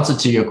the answer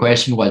to your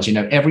question was,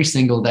 every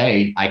single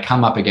day I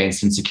come up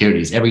against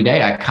insecurities. Every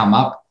day I come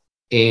up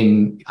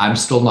in, I'm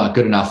still not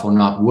good enough or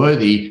not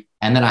worthy.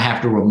 And then I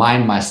have to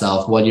remind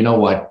myself, well, you know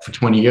what, for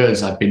 20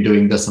 years I've been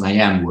doing this and I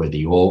am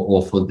worthy,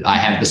 or I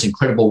have this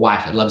incredible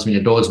wife that loves me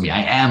and adores me.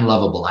 I am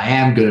lovable. I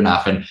am good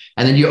enough. And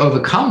then you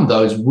overcome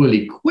those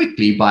really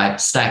quickly by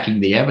stacking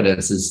the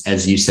evidence,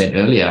 as you said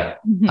earlier.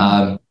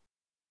 Mm-hmm.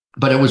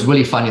 but it was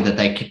really funny that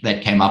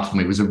that came up for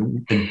me. It was a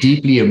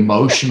deeply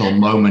emotional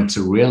moment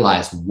to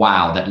realize,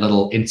 wow, that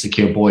little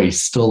insecure boy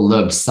still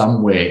lives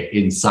somewhere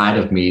inside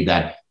of me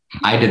that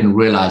I didn't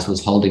realize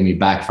was holding me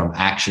back from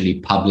actually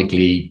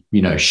publicly,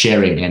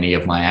 sharing any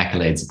of my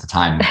accolades at the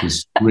time. It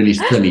was really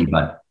silly,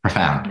 but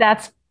profound.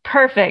 That's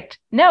perfect.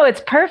 No,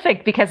 it's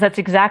perfect because that's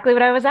exactly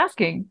what I was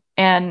asking.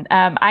 And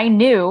I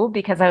knew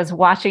because I was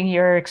watching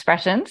your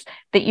expressions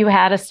that you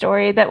had a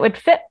story that would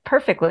fit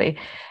perfectly.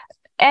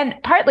 And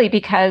partly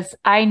because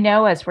I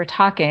know as we're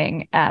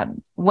talking,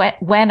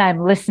 when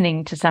I'm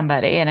listening to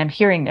somebody and I'm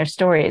hearing their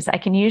stories, I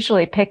can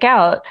usually pick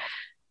out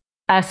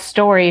a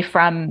story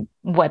from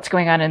what's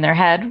going on in their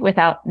head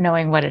without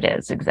knowing what it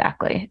is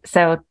exactly.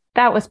 So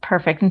that was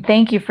perfect. And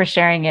thank you for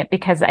sharing it,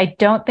 because I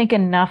don't think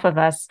enough of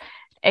us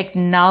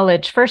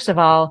acknowledge, first of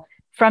all,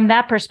 from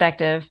that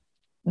perspective,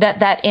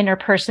 that inner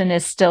person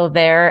is still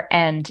there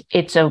and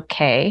it's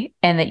okay.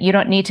 And that you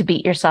don't need to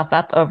beat yourself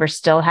up over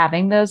still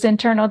having those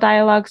internal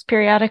dialogues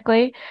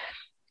periodically.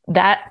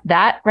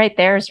 That right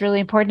there is really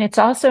important. It's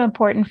also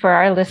important for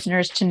our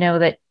listeners to know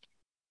that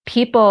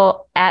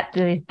people at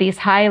these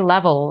high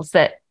levels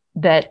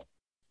that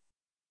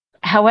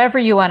however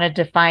you want to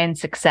define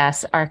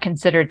success are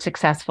considered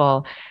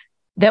successful,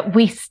 that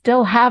we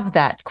still have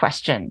that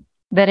question,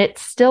 that it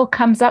still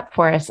comes up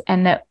for us.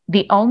 And that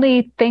the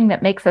only thing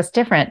that makes us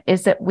different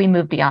is that we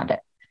move beyond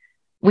it.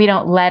 We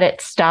don't let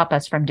it stop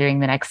us from doing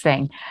the next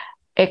thing,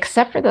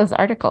 except for those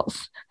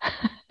articles.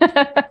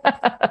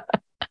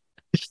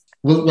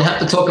 We'll have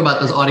to talk about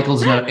those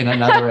articles in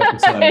another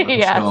episode, I'm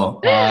yes.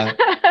 sure.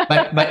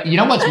 But you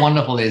know what's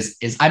wonderful is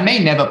I may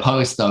never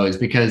post those,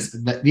 because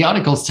the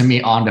articles to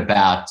me aren't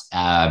about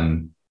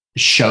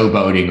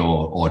showboating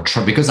or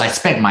because I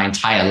spent my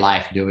entire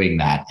life doing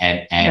that,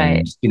 and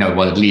right.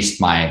 Well, at least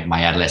my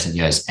adolescent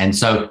years, and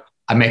so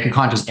I make a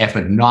conscious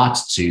effort not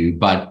to.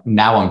 But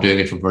now I'm doing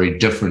it for very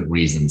different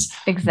reasons.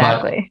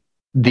 Exactly.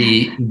 But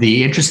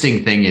the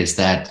interesting thing is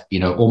that,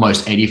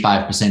 almost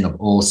 85% of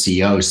all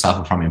CEOs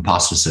suffer from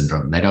imposter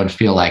syndrome. They don't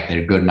feel like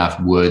they're good enough,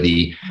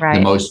 worthy. Right.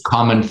 The most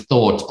common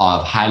thought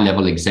of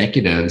high-level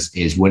executives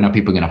is, when are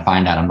people going to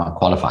find out I'm not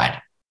qualified?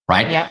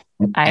 Right? Yeah.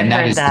 And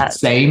that is the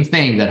same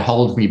thing that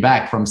holds me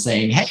back from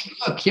saying, hey,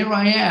 look, here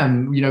I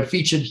am,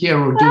 featured here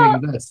or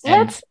doing this.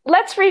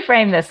 Let's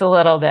reframe this a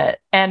little bit.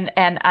 And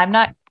I'm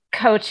not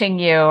coaching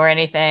you or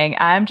anything.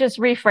 I'm just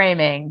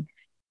reframing.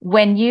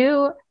 When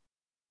you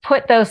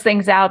put those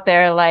things out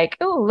there like,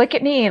 oh, look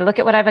at me, look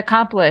at what I've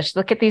accomplished,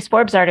 look at these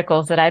Forbes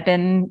articles that I've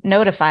been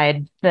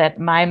notified that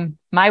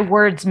my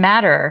words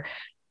matter.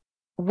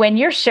 When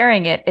you're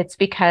sharing it, it's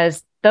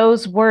because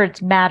those words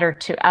matter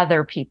to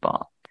other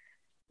people.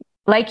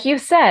 Like you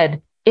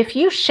said, if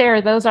you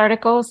share those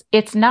articles,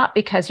 it's not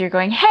because you're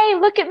going, hey,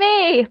 look at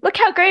me, look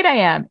how great I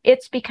am.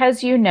 It's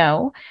because you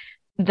know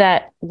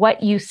that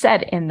what you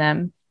said in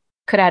them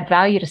could add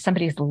value to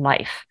somebody's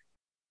life.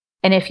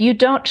 And if you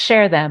don't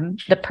share them,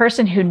 the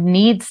person who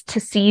needs to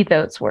see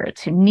those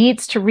words, who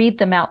needs to read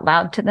them out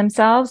loud to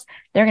themselves,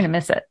 they're going to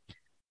miss it.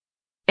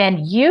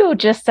 And you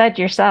just said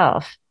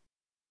yourself,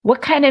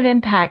 what kind of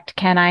impact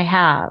can I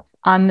have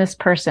on this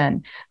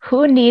person?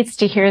 Who needs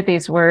to hear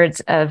these words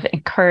of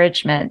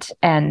encouragement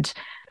and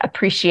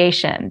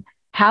appreciation?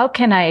 How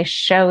can I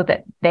show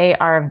that they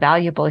are a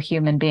valuable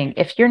human being?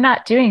 If you're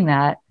not doing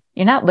that,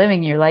 you're not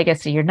living your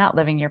legacy. You're not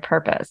living your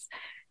purpose.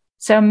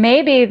 So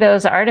maybe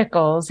those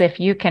articles, if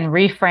you can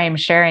reframe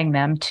sharing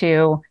them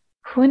to,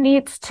 who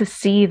needs to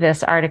see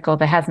this article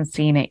that hasn't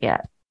seen it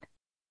yet?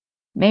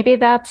 Maybe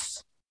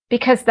that's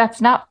because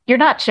you're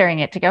not sharing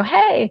it to go,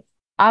 hey,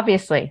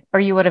 obviously,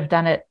 or you would have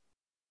done it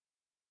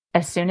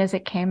as soon as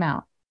it came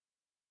out.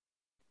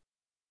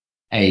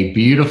 A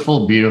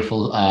beautiful,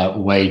 beautiful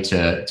way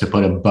to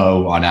put a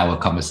bow on our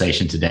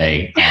conversation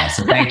today.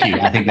 So thank you.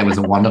 I think that was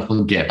a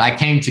wonderful gift. I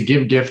came to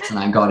give gifts and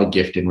I got a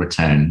gift in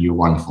return. You're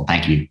wonderful.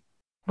 Thank you.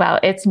 Well,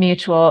 it's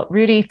mutual.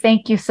 Rudy,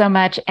 thank you so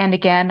much. And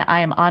again, I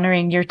am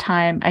honoring your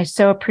time. I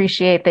so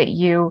appreciate that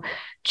you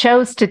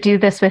chose to do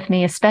this with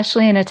me,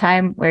 especially in a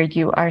time where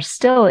you are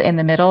still in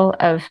the middle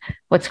of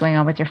what's going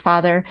on with your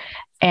father.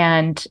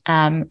 And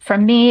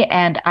from me,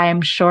 and I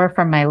am sure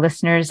from my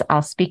listeners,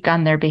 I'll speak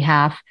on their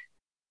behalf.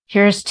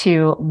 Here's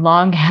to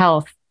long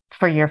health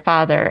for your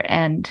father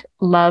and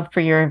love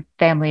for your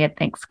family at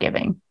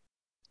Thanksgiving.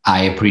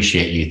 I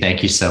appreciate you.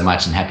 Thank you so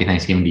much. And happy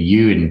Thanksgiving to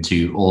you and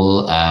to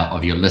all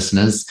of your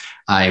listeners.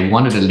 I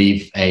wanted to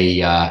leave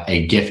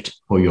a gift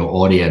for your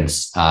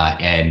audience.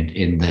 And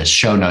in the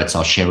show notes,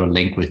 I'll share a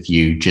link with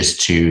you just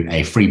to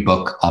a free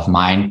book of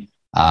mine.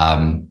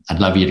 I'd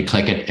love you to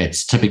click it.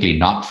 It's typically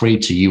not free.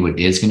 To you, it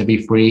is going to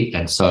be free.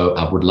 And so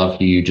I would love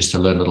for you just to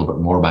learn a little bit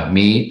more about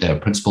me, the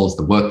principles,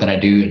 the work that I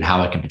do, and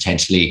how I can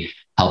potentially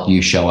help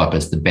you show up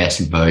as the best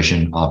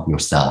version of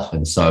yourself.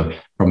 And so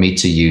from me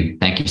to you,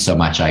 thank you so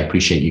much. I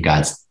appreciate you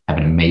guys. Have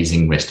an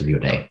amazing rest of your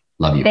day.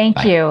 Love you. Thank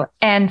Bye. you.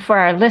 And for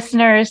our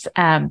listeners,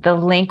 the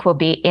link will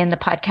be in the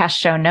podcast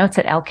show notes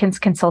at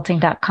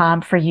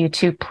elkinsconsulting.com for you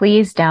to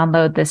please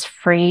download this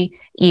free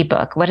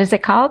ebook. What is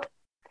it called?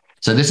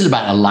 So this is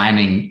about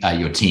aligning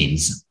your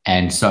teams.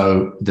 And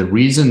so the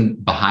reason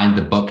behind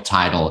the book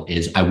title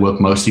is I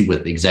work mostly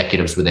with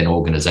executives within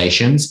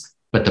organizations,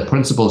 but the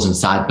principles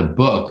inside the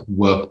book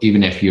work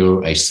even if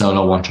you're a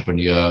solo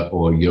entrepreneur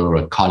or you're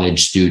a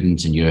college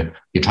student and you're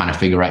trying to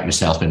figure out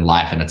yourself in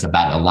life, and it's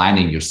about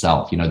aligning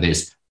yourself.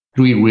 There's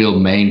three real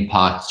main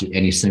parts to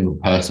any single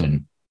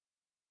person.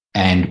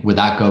 And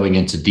without going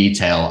into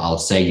detail, I'll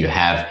say you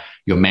have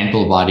your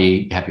mental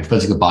body, you have your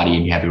physical body,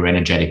 and you have your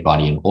energetic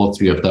body. And all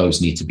three of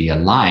those need to be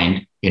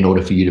aligned in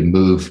order for you to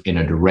move in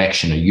a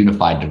direction, a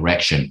unified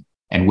direction.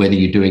 And whether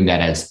you're doing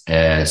that as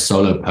a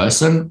solo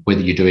person,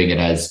 whether you're doing it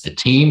as a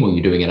team, or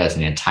you're doing it as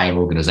an entire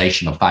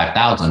organization of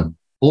 5,000,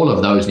 all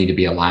of those need to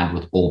be aligned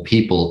with all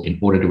people in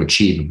order to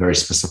achieve a very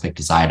specific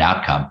desired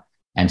outcome.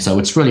 And so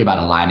it's really about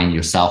aligning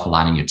yourself,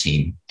 aligning your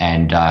team.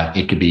 And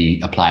it could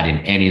be applied in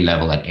any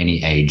level at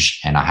any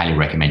age. And I highly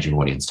recommend your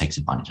audience takes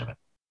advantage of it.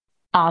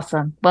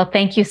 Awesome. Well,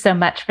 thank you so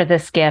much for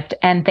this gift.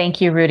 And thank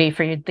you, Rudy,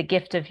 for the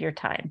gift of your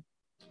time.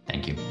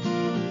 Thank you.